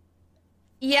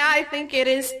 Yeah, I think it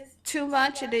is too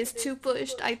much. It is too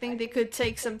pushed. I think they could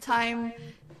take some time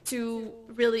to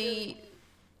really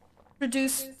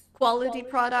produce quality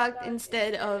product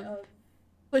instead of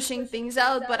pushing things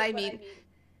out, but I mean,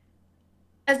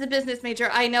 as a business major,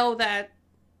 I know that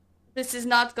this is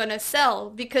not going to sell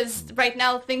because right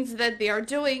now things that they are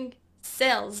doing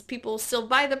sells. People still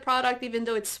buy the product even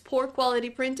though it's poor quality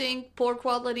printing, poor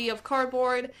quality of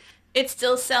cardboard. It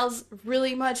still sells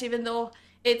really much even though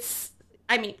it's,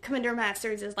 I mean, Commander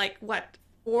Masters is like what,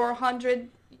 400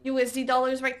 USD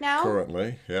dollars right now?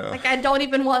 Currently, yeah. Like I don't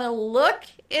even want to look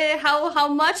at how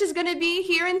much is going to be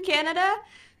here in Canada.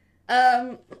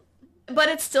 But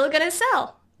it's still going to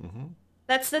sell. Mm-hmm.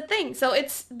 That's the thing. So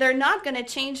they're not going to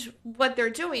change what they're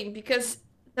doing because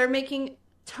they're making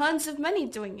tons of money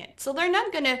doing it. So they're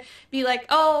not going to be like,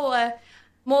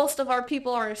 most of our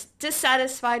people are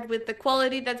dissatisfied with the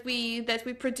quality that we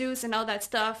produce and all that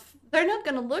stuff. They're not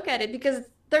going to look at it because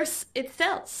it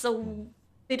sells. So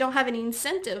they don't have any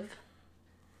incentive.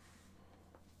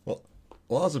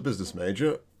 Well, as a business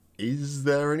major, is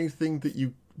there anything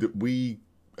that we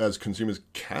as consumers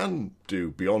can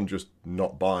do beyond just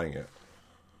not buying it?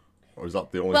 Or is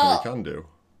that the only thing we can do?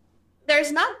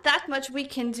 There's not that much we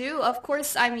can do. Of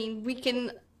course, I mean, we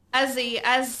can,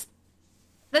 the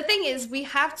thing is, we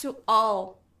have to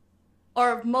all,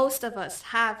 or most of us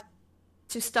have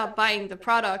to stop buying the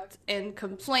product and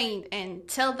complain and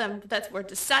tell them that we're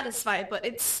dissatisfied. But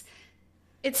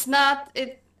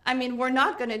I mean, we're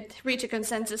not going to reach a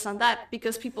consensus on that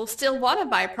because people still want to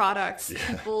buy products.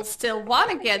 Yeah. People still want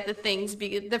to get the things.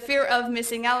 The fear of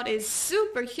missing out is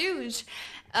super huge.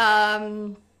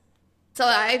 So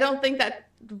I don't think that,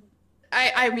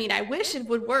 I mean, I wish it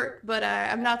would work, but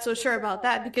I'm not so sure about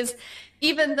that because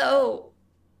even though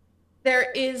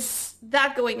there is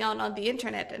that going on the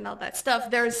internet and all that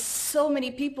stuff, there's so many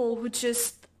people who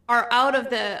just are out of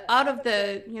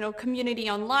the community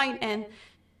online and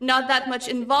not that much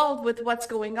involved with what's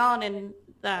going on and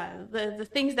the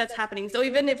things that's happening. So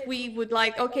even if we would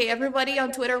like, okay, everybody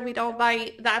on Twitter, we don't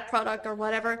buy that product or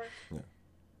whatever. Yeah.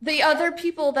 The other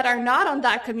people that are not on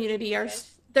that community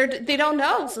they don't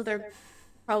know, so they're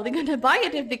probably going to buy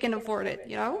it if they can afford it,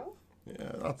 you know?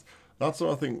 Yeah, that's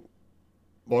what I think.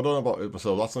 Well, I don't know about it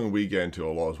myself. That's something we get into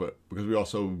a lot, because we are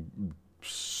so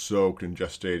soaked and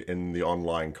gestate in the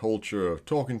online culture of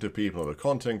talking to people, the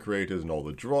content creators, and all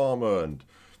the drama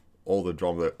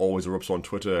that always erupts on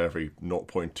Twitter every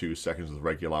 0.2 seconds with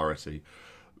regularity,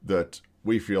 that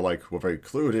we feel like we're very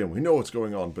clued in. We know what's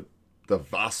going on, but the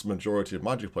vast majority of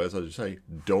Magic players, as you say,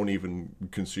 don't even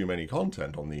consume any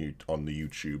content on the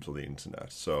YouTubes or the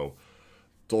internet. So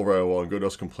it's all very well and good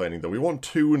us complaining that we want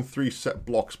 2 and 3 set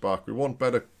blocks back, we want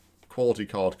better quality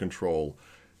card control.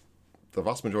 The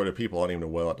vast majority of people aren't even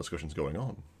aware that discussion's going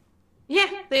on. Yeah,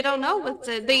 they don't know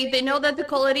they know that the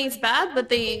quality is bad, but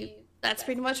that's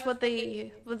pretty much what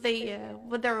they're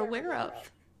aware of.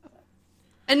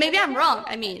 And maybe I'm wrong.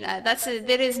 I mean, that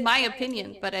is my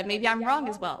opinion, but maybe I'm wrong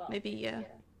as well. Maybe.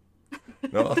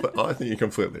 No, I think you're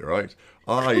completely right.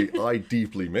 I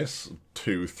deeply miss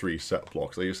 2-3 set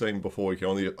blocks. Like you were saying before,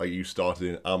 you started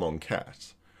in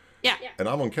Amonkhet. Yeah. And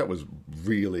Amonkhet was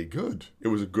really good. It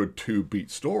was a good 2-beat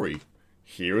story.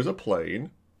 Here is a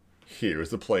plane. Here is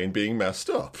the plane being messed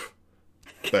up.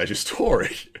 There's your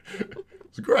story.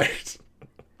 It's great.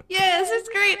 Yes, it's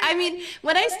great. I mean,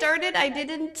 when I started, I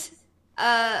didn't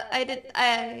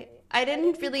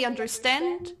really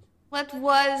understand what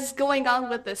was going on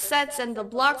with the sets and the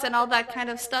blocks and all that kind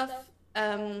of stuff.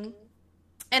 And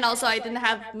also, I didn't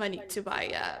have money to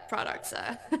buy products.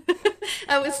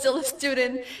 I was still a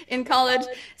student in college,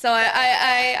 so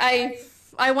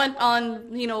I went on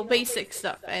basic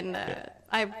stuff, and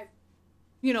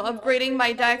upgrading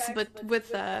my decks, but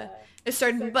with a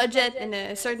certain budget and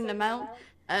a certain amount.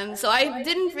 So I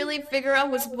didn't really figure out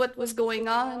what was going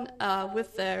on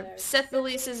with the set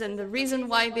releases and the reason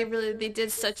why they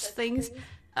did such things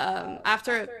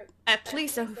after at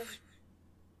least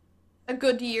a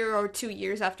good year or 2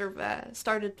 years after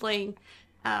started playing,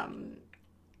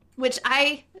 which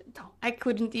I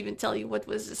couldn't even tell you what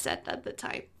was the set at the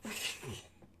time.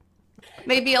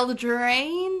 Maybe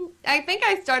Eldraine? I think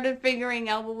I started figuring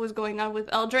out what was going on with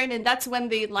Eldraine, and that's when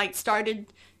they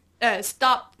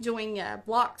stopped doing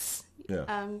blocks. Yeah.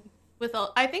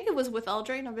 I think it was with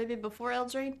Eldraine or maybe before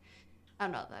Eldraine.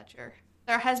 I'm not that sure.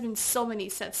 There has been so many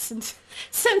sets since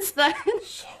then.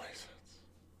 So many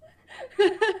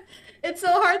sets. It's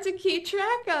so hard to keep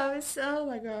track of. Oh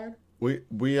my god.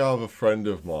 We have a friend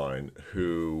of mine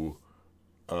who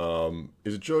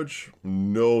is a judge,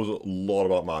 knows a lot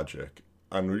about Magic,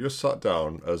 and we just sat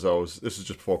down this is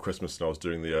just before Christmas, and I was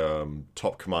doing the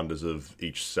top commanders of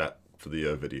each set for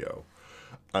the video,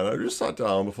 and I just sat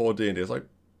down before D&D. I was like,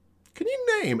 can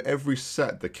you name every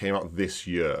set that came out this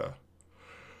year?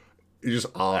 he just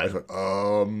eyes like,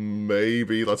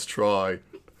 maybe let's try.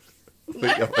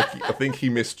 I think he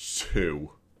missed 2.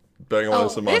 Bearing on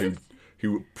as a man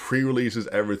who pre-releases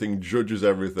everything, judges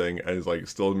everything, and is like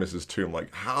still misses 2. I'm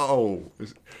like, how?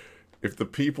 If the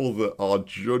people that are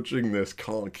judging this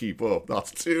can't keep up,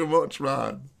 that's too much,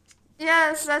 man.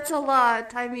 Yes, that's a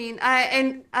lot. I mean,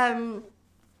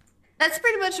 that's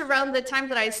pretty much around the time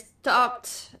that I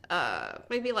stopped,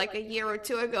 maybe like a year or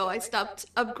 2 ago, I stopped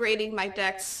upgrading my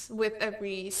decks with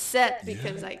every set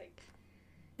because I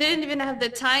didn't even have the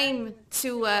time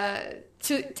to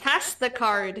test the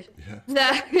card.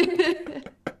 Yeah.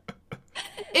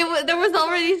 There was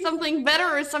already something better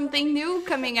or something new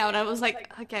coming out. I was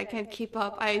like, okay, I can't keep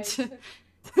up. I can't.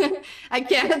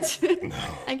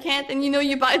 I can't. And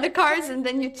you buy the cards and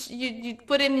then you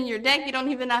put it in your deck. You don't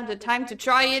even have the time to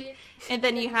try it, and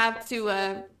then you have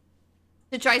to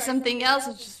try something else.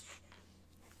 It's just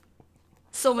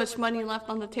so much money left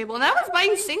on the table. And I was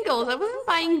buying singles. I wasn't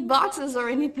buying boxes or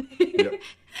anything. Yep.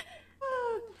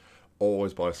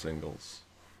 Always buy singles.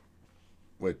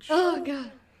 Which... Oh,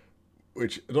 God.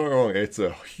 Which, don't get me wrong, it's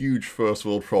a huge first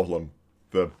world problem.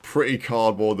 The pretty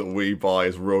cardboard that we buy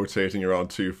is rotating around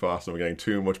too fast and we're getting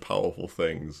too much powerful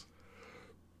things.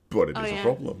 But it is a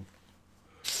problem.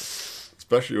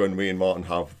 Especially when me and Martin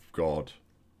have, God,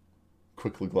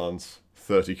 quickly glance,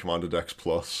 30 commander decks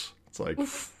plus. It's like,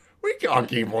 we can't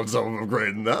keep on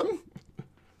upgrading them.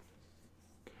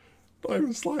 Not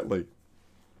even slightly.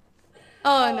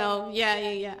 Oh, no.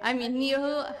 Yeah. I mean,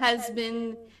 Neo has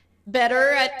been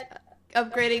better at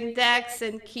upgrading decks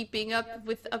and keeping up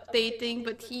with updating,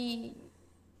 but he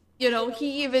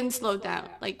even slowed down.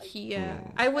 Like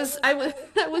I was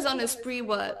on a spree,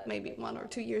 maybe 1 or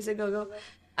 2 years ago.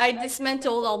 I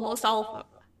dismantled almost all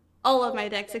of my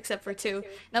decks except for 2, and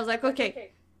I was like,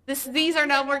 okay, these are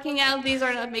not working out. These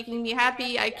are not making me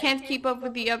happy. I can't keep up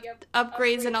with the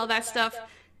upgrades and all that stuff.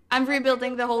 I'm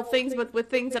rebuilding the whole things, but with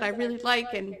things that I really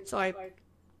like, and so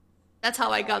that's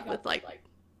how I got with like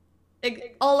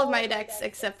all of my decks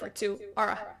except for 2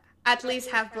 are at least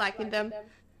have black in them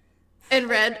and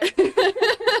red.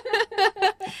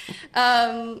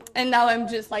 And now I'm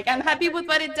just like, I'm happy with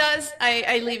what it does.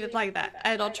 I leave it like that.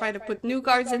 I don't try to put new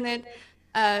cards in it.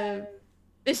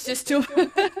 It's just too...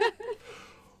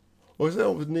 Well, is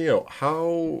that with Neo?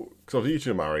 How... Because you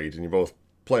two are married and you both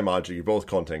play Magic, you're both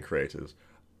content creators.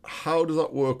 How does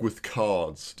that work with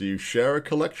cards? Do you share a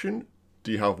collection?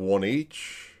 Do you have one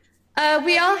each?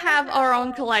 We all have our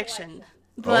own collection,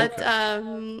 but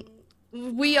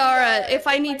we are. If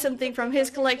I need something from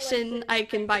his collection, I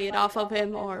can buy it off of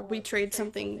him, or we trade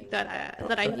something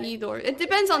that I need, or it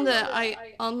depends on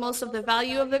on most of the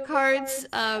value of the cards.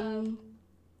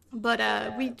 But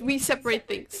we separate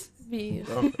things.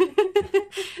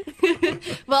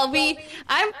 Well,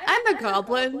 I'm a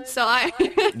goblin, so I'm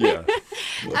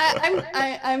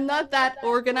not that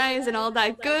organized and all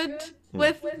that good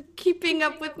with keeping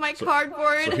up with my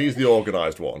cardboard. So he's the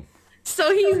organized one.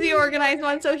 So he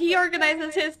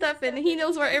organizes his stuff and he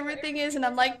knows where everything is, and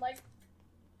I'm like,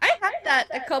 I had that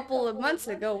a couple of months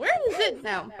ago. Where is it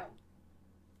now?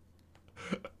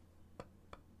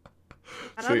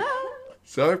 I don't know.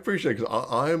 So I appreciate it, because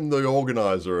I am the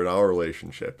organizer in our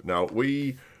relationship. Now,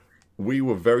 we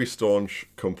were very staunch,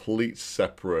 complete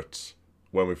separate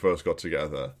when we first got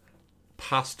together.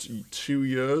 Past 2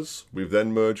 years, we've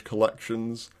then merged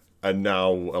collections, and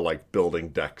now are like building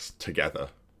decks together.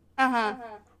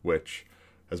 Which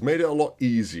has made it a lot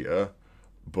easier,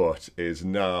 but is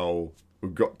now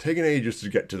taken ages to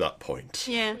get to that point.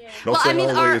 Yeah. Not saying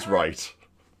our way is right.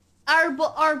 Our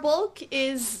bulk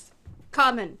is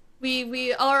common.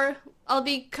 We are, all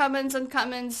the commons and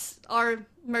commons are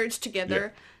merged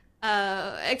together.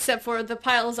 Yeah. Except for the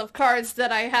piles of cards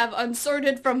that I have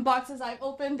unsorted from boxes I've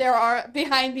opened. There are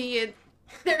behind me.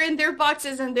 They're in their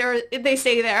boxes and they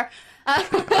stay there.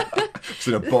 It's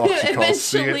in a box. You can't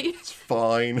see it. It's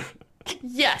fine.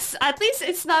 Yes, at least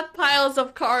it's not piles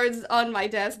of cards on my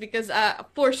desk, because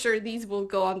for sure these will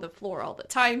go on the floor all the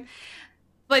time.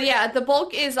 But yeah, the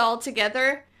bulk is all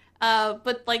together.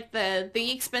 But like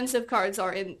the expensive cards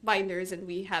are in binders, and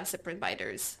we have separate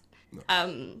binders.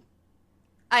 No.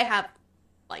 I have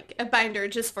like a binder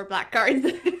just for black cards.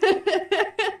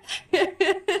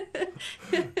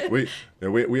 we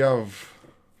have,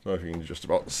 I don't know if you can just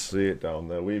about see it down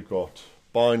there. We've got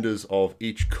binders of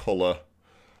each colour,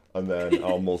 and then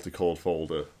our multicolored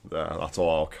folder there. That's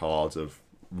all our cards of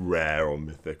rare or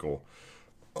mythic or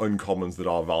uncommons that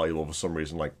are valuable for some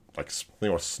reason, like I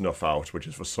think of Snuff Out, which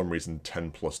is for some reason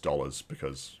 $10+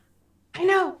 because I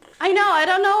know, I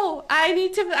don't know. I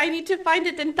need to find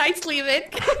it and tight sleeve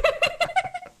it.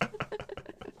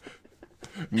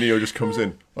 Neo just comes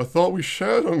in. I thought we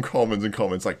shared uncommons and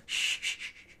commons. Like,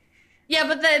 shh. Yeah,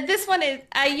 but this one is,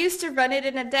 I used to run it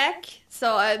in a deck,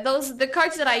 so the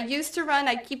cards that I used to run,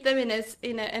 I keep them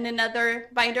in another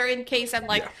binder in case I'm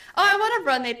like, oh, I want to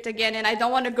run it again, and I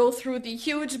don't want to go through the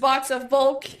huge box of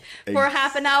bulk for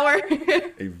half an hour.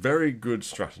 A very good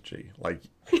strategy. Like,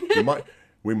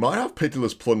 we might have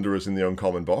pitiless plunderers in the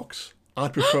uncommon box.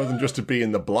 I'd prefer them just to be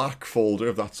in the black folder,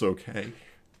 if that's okay.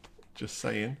 Just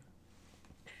saying.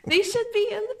 They should be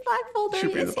in the black folder.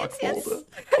 Should be in the black folder.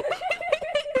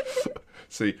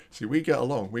 See, we get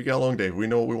along. We get along, Dave. We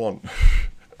know what we want.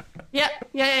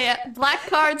 Yeah. Black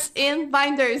cards in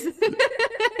binders.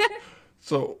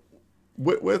 So,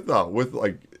 with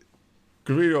that,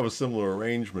 because we have a similar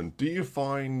arrangement, do you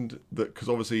find that, because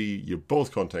obviously you're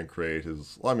both content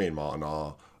creators, like me and Martin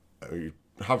are, we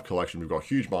have collections, we've got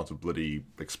huge amounts of bloody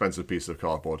expensive pieces of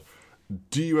cardboard,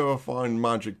 do you ever find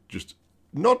Magic just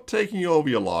not taking over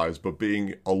your lives, but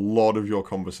being a lot of your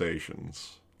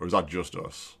conversations? Or is that just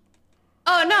us?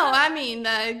 Oh no, I mean,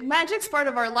 Magic's part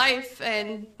of our life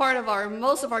and part of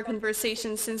most of our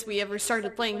conversations since we ever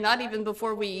started playing, not even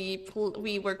before we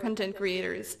were content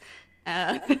creators.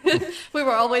 We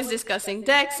were always discussing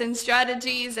decks and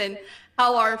strategies and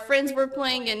how our friends were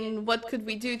playing and what could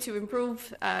we do to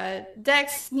improve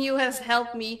decks. New has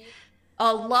helped me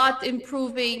a lot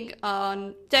improving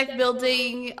on deck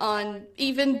building, on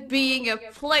even being a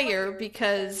player,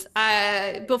 because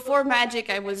before Magic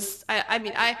I was I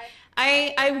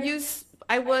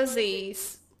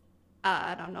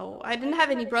don't know, I didn't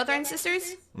have any brother and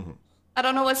sisters. Mm-hmm. I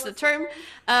don't know what's the term.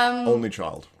 Only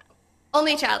child.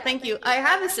 Only child, thank you. I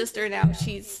have a sister now,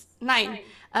 she's 9.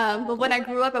 But when I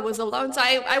grew up I was alone, so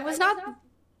I was not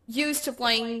used to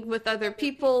playing with other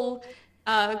people,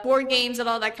 board games and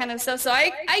all that kind of stuff. So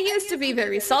I used to be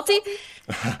very salty,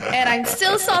 and I'm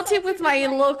still salty with my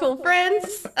local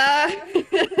friends.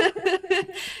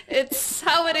 It's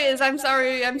how it is. I'm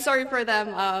sorry for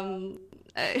them.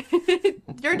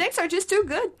 Your decks are just too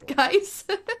good, guys.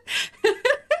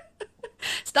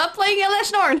 Stop playing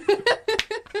Elish Norn.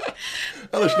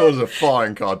 Elish Norn is a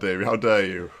fine card, Davey. How dare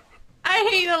you? I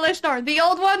hate Elish Norn. The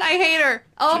old one, I hate her.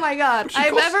 Oh my god.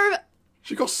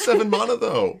 She costs 7 mana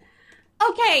though.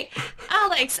 Okay,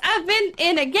 Alex, I've been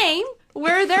in a game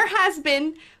where there has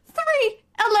been 3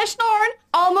 Elish Norn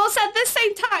almost at the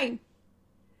same time.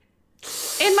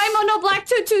 In my mono black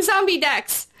 2/2 zombie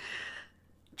decks.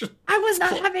 I was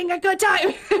not having a good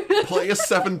time. Play a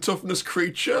 7 toughness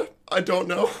creature? I don't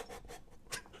know.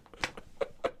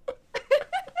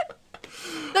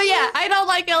 So yeah, I don't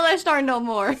like Elish Norn no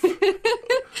more.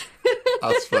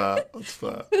 That's fair.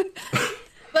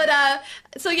 But,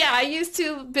 so yeah, I used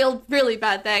to build really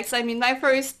bad decks. I mean, my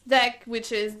first deck,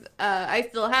 which is, I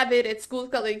still have it, it's School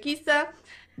Colorista.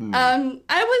 I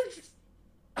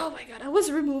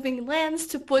was removing lands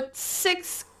to put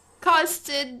 6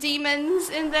 costed demons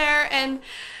in there, and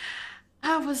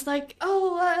I was like,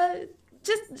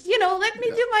 just, let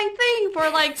me do my thing for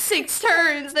like 6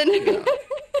 turns, and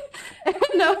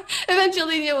no,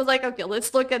 eventually Nia was like, okay,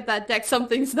 let's look at that deck,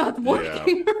 something's not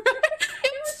working.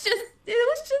 It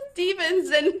was just demons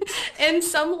and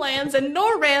some lands and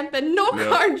no ramp and no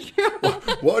card draw.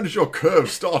 Why does your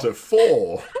curve start at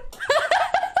 4?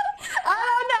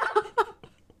 I don't know.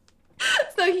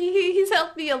 So he's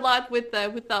helped me a lot with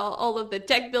all of the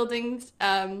deck buildings,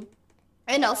 and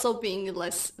also being a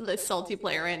less salty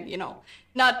player, and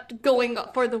not going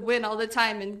for the win all the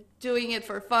time and doing it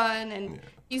for fun. And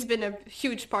he's been a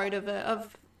huge part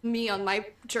of me on my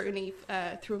journey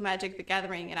through Magic the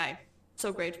Gathering, and I'm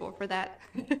so grateful for that.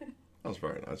 That's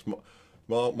very nice.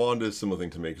 Mom did a similar thing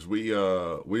to me, because we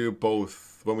were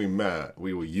both, when we met,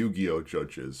 we were Yu-Gi-Oh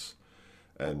judges,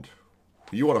 and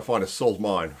you want to find a salt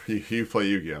mine, you play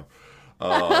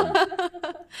Yu-Gi-Oh.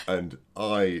 And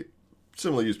I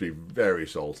similarly used to be very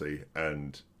salty,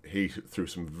 and he, through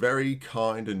some very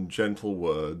kind and gentle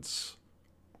words,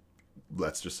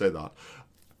 let's just say that,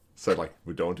 said, like,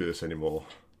 we don't do this anymore.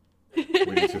 We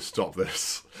need to stop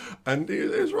this. And he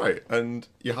is right. And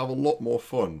you have a lot more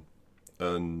fun.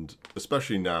 And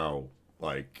especially now,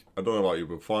 like, I don't know about you,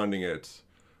 but finding it,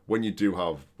 when you do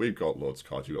have, we've got loads of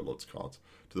cards, you've got loads of cards,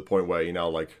 to the point where you're now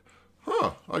like,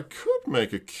 I could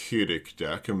make a Kiddick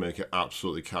deck and make it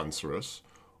absolutely cancerous.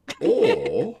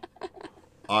 Or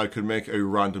I could make a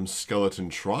random skeleton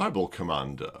tribal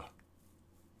commander.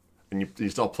 And you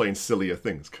start playing sillier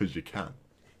things, because you can.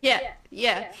 Yeah.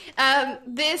 I've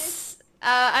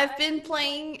been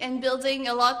playing and building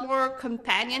a lot more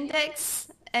companion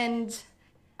decks, and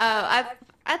I've,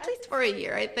 at least for a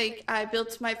year, I think I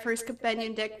built my first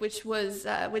companion deck, which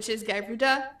is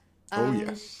Garuda. Oh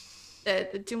yes.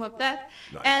 the Tomb of Death.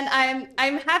 Nice. And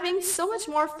I'm having so much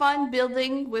more fun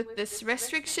building with this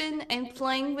restriction and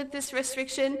playing with this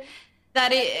restriction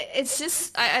that it's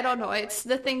just I don't know, it's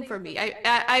the thing for me.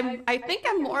 I think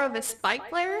I'm more of a spike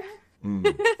player.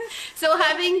 So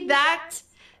having that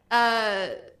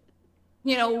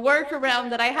workaround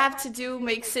that I have to do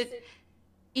makes it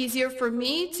easier for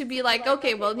me to be like,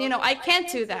 okay, well, I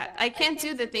can't do that. I can't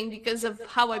do the thing because of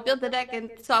how I built the deck, and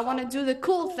so I want to do the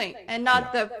cool thing and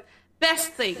not the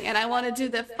best thing, and I want to do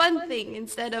the fun thing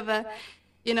instead of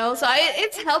so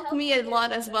it's helped me a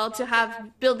lot as well to have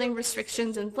building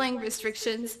restrictions and playing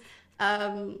restrictions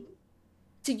to,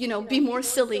 be more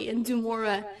silly and do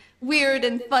more weird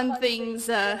and fun things,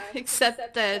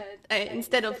 except that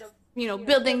instead of,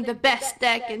 building the best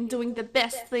deck and doing the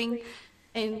best thing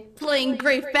and playing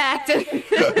Grave Pact.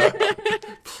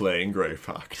 Playing Grave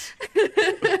Pact.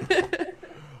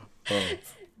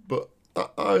 But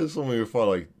I something find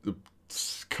like the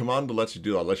Commander lets you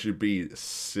do that, lets you be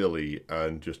silly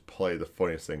and just play the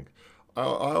funniest thing. I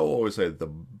always say the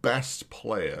best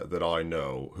player that I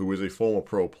know, who is a former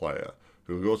pro player,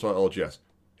 who goes to LGS,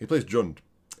 he plays Jund.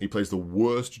 He plays the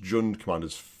worst Jund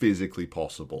commanders physically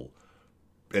possible.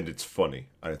 And it's funny,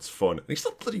 and it's fun. And he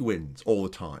still bloody wins all the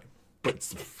time. But it's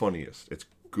the funniest. It's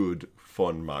good,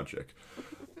 fun magic.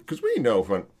 Because we know,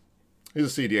 when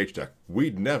here's a CDH deck,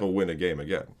 we'd never win a game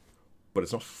again. But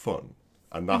it's not fun.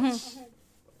 And that's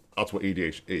what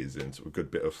EDH is, and it's a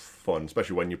good bit of fun,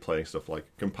 especially when you're playing stuff like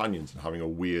Companions and having a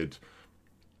weird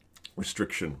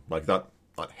restriction, like that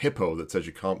hippo that says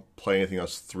you can't play anything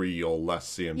that's 3 or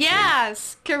less CMC.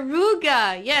 Yes,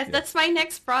 Karuga. Yes, that's my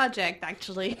next project,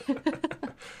 actually.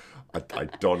 I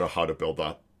don't know how to build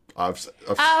that. So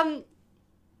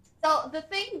the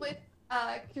thing with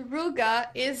Karuga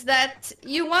is that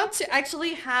you want to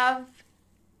actually have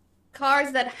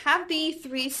cards that have the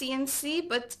 3 CMC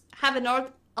but have an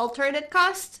alternate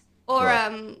cost, or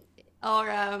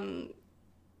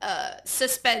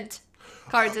suspend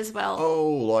cards as well. Oh,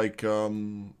 like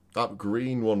that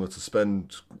green one that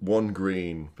suspend 1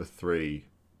 green for 3.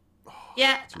 Oh,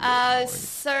 yeah,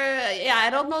 I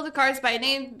don't know the cards by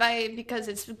name because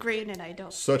it's green and I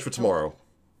don't. Search for Tomorrow.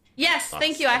 Yes,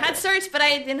 thank you. I had search, but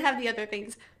I didn't have the other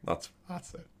things. That's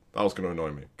it. That was going to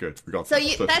annoy me. Good, we got so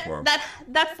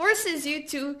that forces you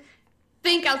to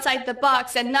think outside the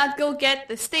box and not go get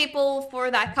the staple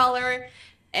for that color,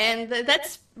 and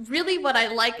that's really what I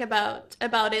like about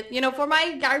it. For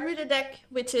my Garuda deck,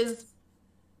 which is,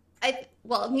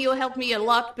 Neo helped me a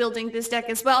lot building this deck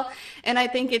as well, and I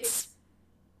think it's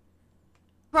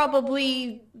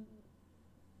probably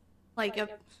like a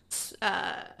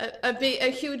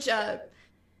huge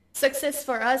success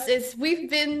for us. Is we've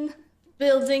been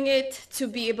building it to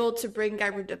be able to bring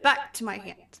Garuda back to my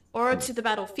hand or to the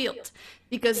battlefield,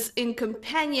 because in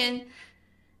Companion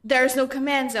there's no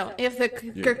command zone. If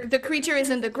the creature is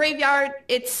in the graveyard,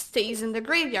 it stays in the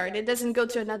graveyard. It doesn't go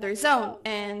to another zone,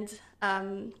 and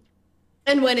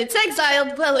when it's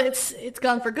exiled, well, it's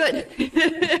gone for good.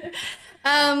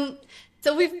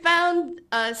 So we found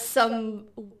some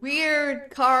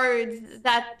weird cards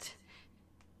that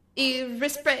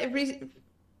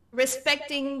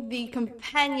respecting the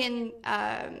Companion.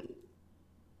 I'm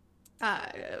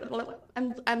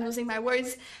losing my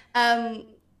words.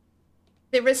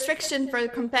 The restriction for the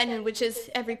Companion, which is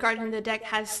every card in the deck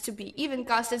has to be even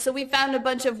costed. So we found a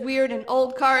bunch of weird and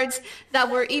old cards that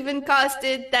were even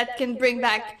costed that can bring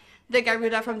back the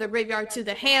Garuda from the graveyard to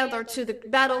the hand or to the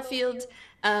battlefield.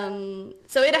 So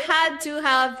it had to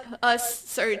have us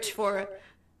search for,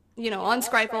 on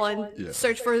Scryfall and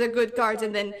search for the good cards,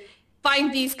 and then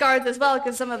find these cards as well,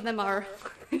 because some of them are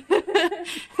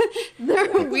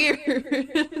they're weird.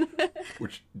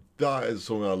 Which that is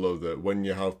something I love, that when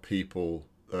you have people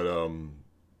that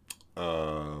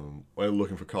when they're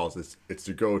looking for cards, it's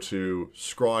to go to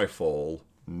Scryfall,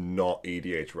 not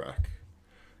EDH Rec.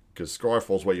 Because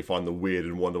Scryfall's where you find the weird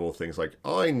and wonderful things like,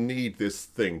 I need this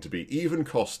thing to be even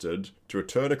costed, to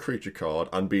return a creature card,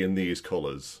 and be in these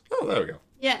colours. Oh, there we go.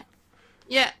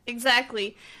 Yeah,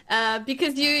 exactly.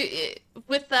 Because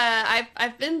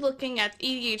I've been looking at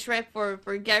EDH Rec for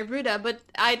Garuda, but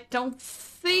I don't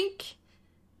think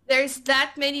there's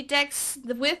that many decks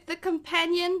with the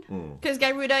Companion. Because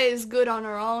Garuda is good on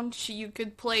her own. You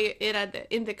could play it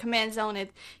in the command zone.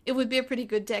 It would be a pretty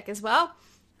good deck as well.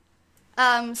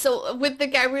 So with the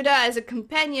Garuda as a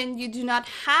Companion, you do not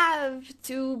have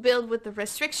to build with the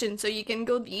restriction, so you can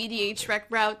go the EDH Rec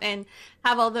route and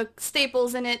have all the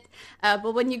staples in it.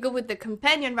 But when you go with the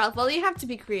Companion route, well, you have to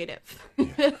be creative.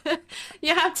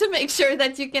 You have to make sure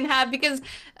that you can have, because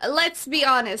let's be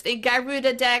honest, a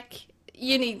Garuda deck,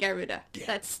 you need Garuda.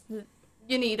 Yeah.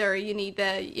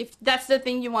 if that's the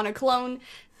thing you want to clone,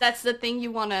 that's the thing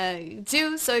you want to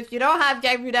do. So if you don't have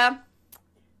Garuda,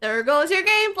 there goes your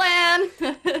game plan.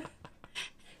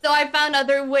 So I found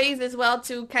other ways as well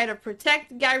to kind of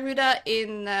protect Garuda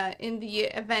in the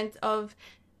event of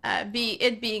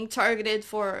it being targeted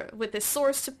with a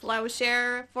source to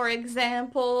plowshare, for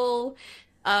example.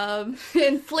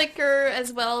 In Flicker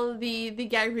as well, the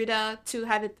Garuda to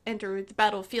have it enter the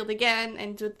battlefield again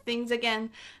and do things again.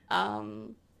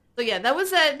 So yeah, that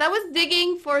was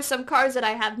digging for some cards that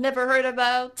I have never heard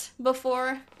about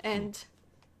before, and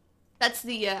that's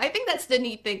I think that's the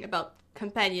neat thing about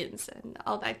companions and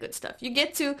all that good stuff. You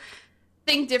get to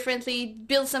think differently,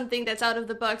 build something that's out of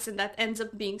the box, and that ends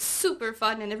up being super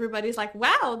fun, and everybody's like,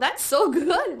 wow, that's so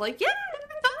good. I'm like, yeah, I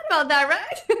never thought about that,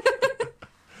 right?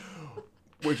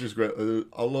 Which is great.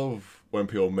 I love when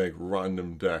people make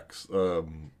random decks of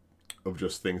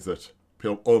just things that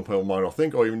other people might not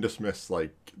think or even dismiss.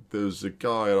 Like, there's a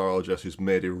guy at RLGS who's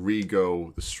made a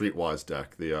Rigo, the Streetwise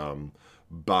deck, the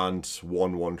banned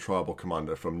 1/1 tribal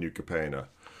commander from New Capenna.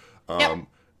 Yep.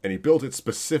 And he built it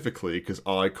specifically because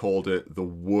I called it the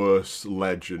worst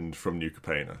legend from New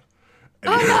Capenna.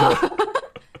 And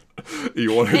he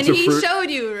wanted to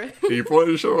showed you. He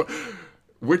wanted to show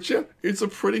Witcher. It's a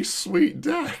pretty sweet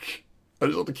deck. I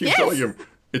just want to keep telling him.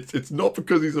 It's not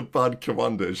because he's a bad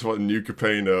commander. It's just like New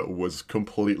Capenna was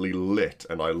completely lit,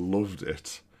 and I loved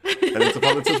it. And it's a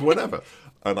fact that says whenever,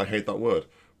 and I hate that word,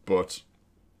 but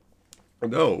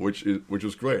no, which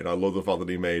was great. And I love the fact that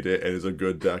he made it, and it's a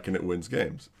good deck, and it wins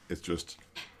games. It's just,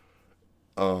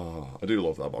 I do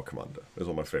love that about Commander. It's one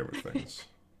of my favorite things.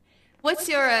 What's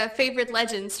your favorite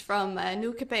legends from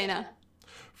New Capenna?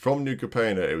 From New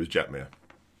Capenna, it was Jetmir.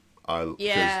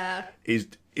 Yeah.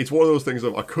 It's one of those things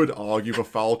that I could argue for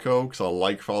Falco, because I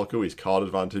like Falco. He's card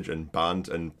advantage and band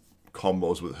and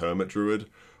combos with Hermit Druid.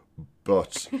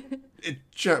 But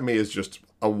Jetmir is just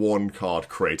a one-card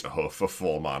Crater Hoof for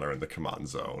 4 mana in the command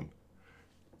zone.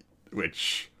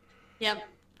 Which... Yep.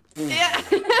 Yeah,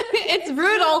 it's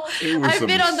brutal. I've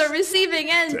been on the receiving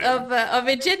end of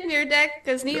a Jetmir deck,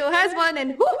 because Neo has one,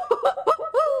 and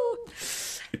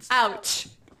ouch.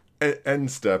 End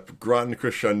step, Grand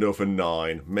Crescendo for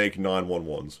 9, make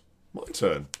 9/1/1s. My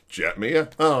turn.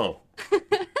 Jetmir? Oh.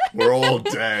 We're all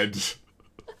dead.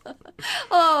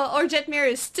 Oh, or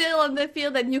Jetmir is still on the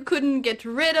field and you couldn't get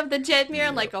rid of the Jetmir.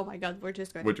 Yeah. Like, oh my god, we're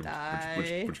just going to die. We're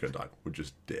just going to die. We're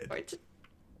just dead.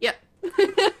 Yeah.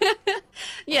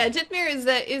 Yeah, Jetmir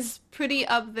is pretty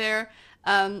up there.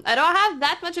 I don't have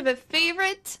that much of a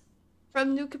favorite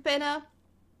from New Capenna.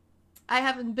 I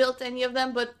haven't built any of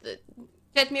them, but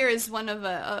Jetmir is one of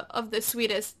the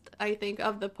sweetest, I think,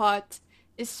 of the pot.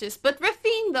 It's just, but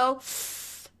Raffine though,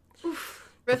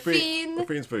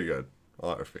 Raffine's pretty good. I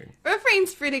like Raffine.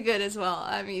 Raffine's pretty good as well.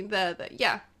 I mean,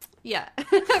 yeah.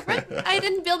 I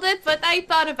didn't build it, but I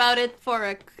thought about it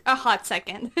for a hot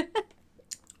second.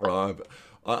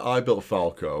 I built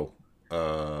Falco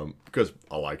because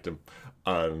I liked him,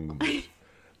 and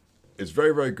it's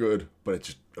very, very good, but it's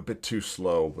just a bit too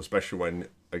slow, especially when,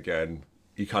 again,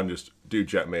 you can just do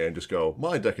Jetmir and just go,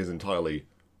 my deck is entirely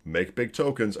make big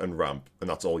tokens and ramp, and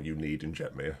that's all you need in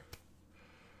Jetmir.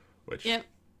 Which,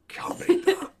 can't make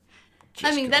that.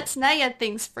 I mean, that's Naya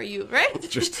things for you, right?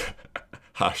 Just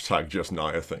hashtag just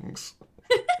Naya things.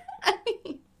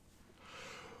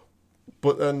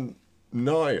 But then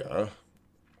Naya,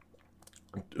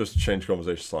 just to change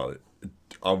conversation slightly,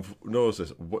 I've noticed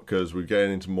this because we're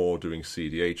getting into more doing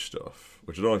CDH stuff,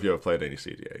 which I don't know if you ever played any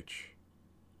CDH.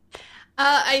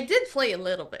 I did play a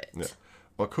little bit. Yeah.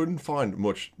 I couldn't find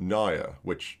much Naya,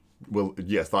 which, well,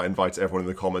 yes, that invites everyone in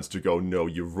the comments to go, no,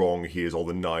 you're wrong, here's all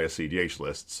the Naya CDH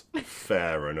lists.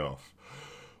 Fair enough.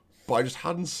 But I just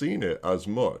hadn't seen it as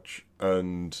much,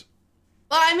 and...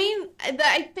 Well, I mean,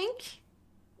 I think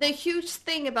the huge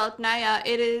thing about Naya,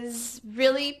 it is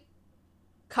really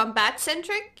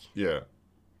combat-centric. Yeah.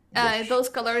 Those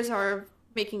colors are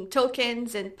making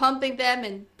tokens and pumping them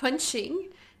and punching.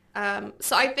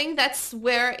 So I think that's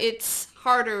where it's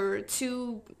harder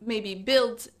to maybe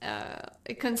build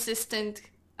a consistent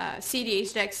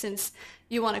CDH deck since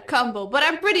you want a combo. But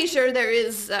I'm pretty sure there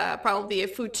is probably a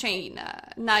food chain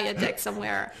Naya deck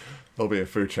somewhere. There'll be a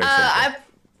food chain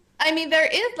I mean, there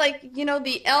is, like, you know,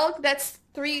 the elk, that's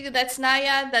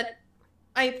Naya, that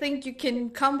I think you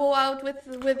can combo out with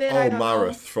it. Oh,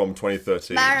 Marith from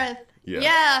 2013. Marith.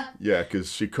 Yeah. Yeah,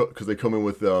 because they come in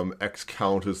with X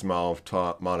counters mana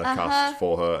cast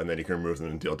for her, and then you can remove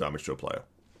them and deal damage to a player.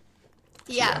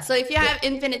 Yeah, so if you have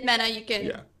infinite mana, you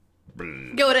can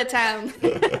go to town.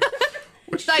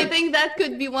 So I think that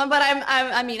could be one, but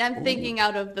I'm thinking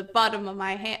out of the bottom of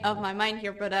my mind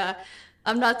here. But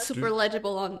I'm not super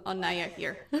legible on Naya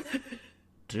here.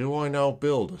 Do I now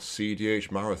build a CDH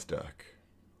Marith deck?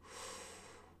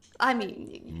 I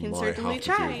mean, you can certainly Might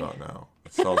have to try. do that now.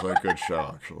 It sounds like a good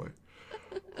show, actually.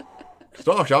 Because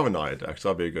I don't actually have a Naya deck, so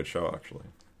that'd be a good show, actually.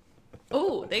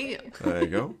 Oh, there you go. There you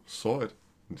go. Sorted.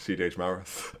 CDH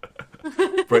Marith.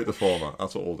 Break the format.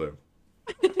 That's what we'll do.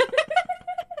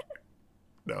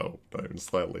 No, not even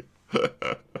slightly.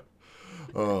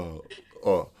 Oh,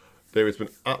 David, it's been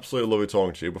absolutely lovely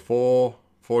talking to you. Before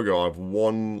we go, I have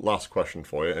one last question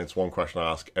for you, and it's one question I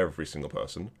ask every single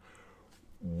person.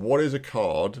 What is a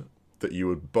card that you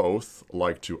would both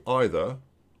like to either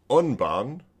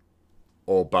unban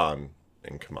or ban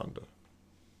in Commander?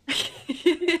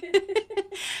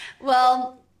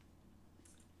 Well,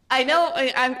 I know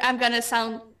I'm gonna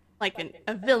sound like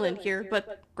a villain here,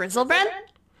 but Grizzlebrand?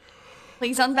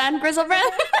 Please unban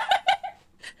Grizzlebrand?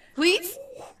 Please?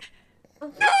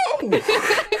 No!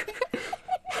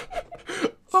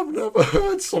 I've never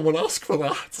heard someone ask for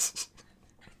that.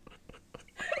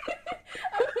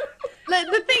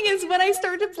 The thing is, when I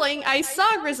started playing, I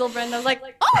saw Grizzlebrand. I was like,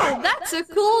 oh, that's a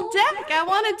cool deck. I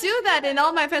want to do that. And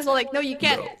all my friends were like, no, you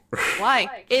can't. No.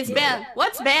 Why? It's banned.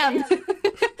 What's banned?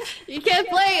 You can't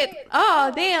play it. Oh,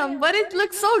 damn. But it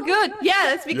looks so good. Yeah,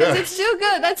 that's because it's too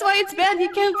good. That's why it's banned. You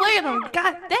can't play it. Oh,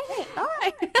 God dang it. All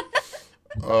right.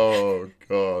 Oh,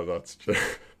 God, that's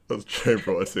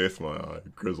shameful. I see it in my eye.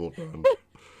 Grizzlebrand.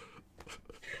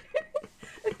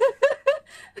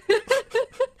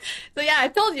 So yeah, I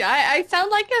told you, I sound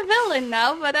like a villain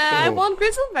now, but I want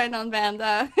Grizzlebrand on band.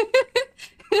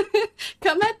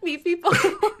 Come at me, people.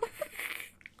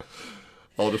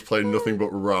 I'll just play nothing but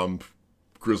ramp.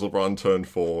 Grizzlebrand turn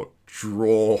 4.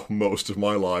 Draw most of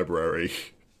my library.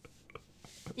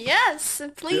 Yes,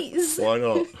 please. Yeah, why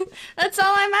not? That's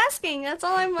all I'm asking. That's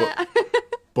all I'm...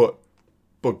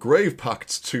 But Grave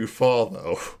Pact's too far,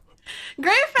 though.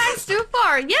 Grave Pact's too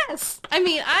far, yes. I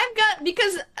mean,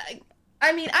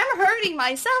 I'm hurting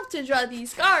myself to draw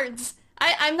these cards.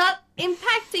 I'm not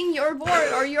impacting your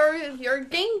board or your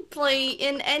gameplay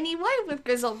in any way with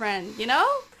Grizzlebrand, you know?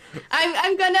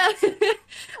 I'm gonna...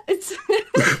 it's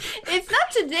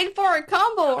not to dig for a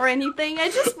combo or anything. I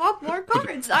just want more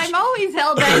cards. I'm always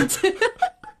hellbent.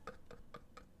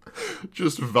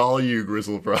 Just value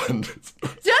Grizzlebrand.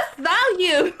 Just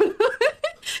value.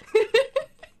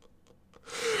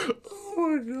 Oh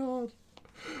my god.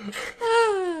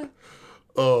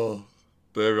 Oh,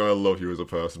 Davey, I love you as a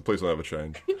person. Please don't ever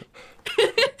change.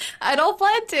 I don't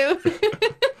plan to.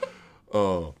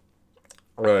 Oh,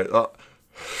 right. That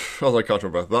sounds like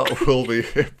catching my breath. That will be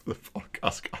it for the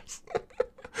podcast, guys.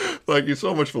 Thank you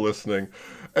so much for listening.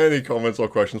 Any comments or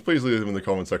questions, please leave them in the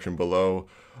comment section below.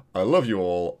 I love you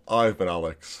all. I've been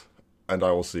Alex, and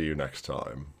I will see you next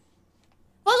time.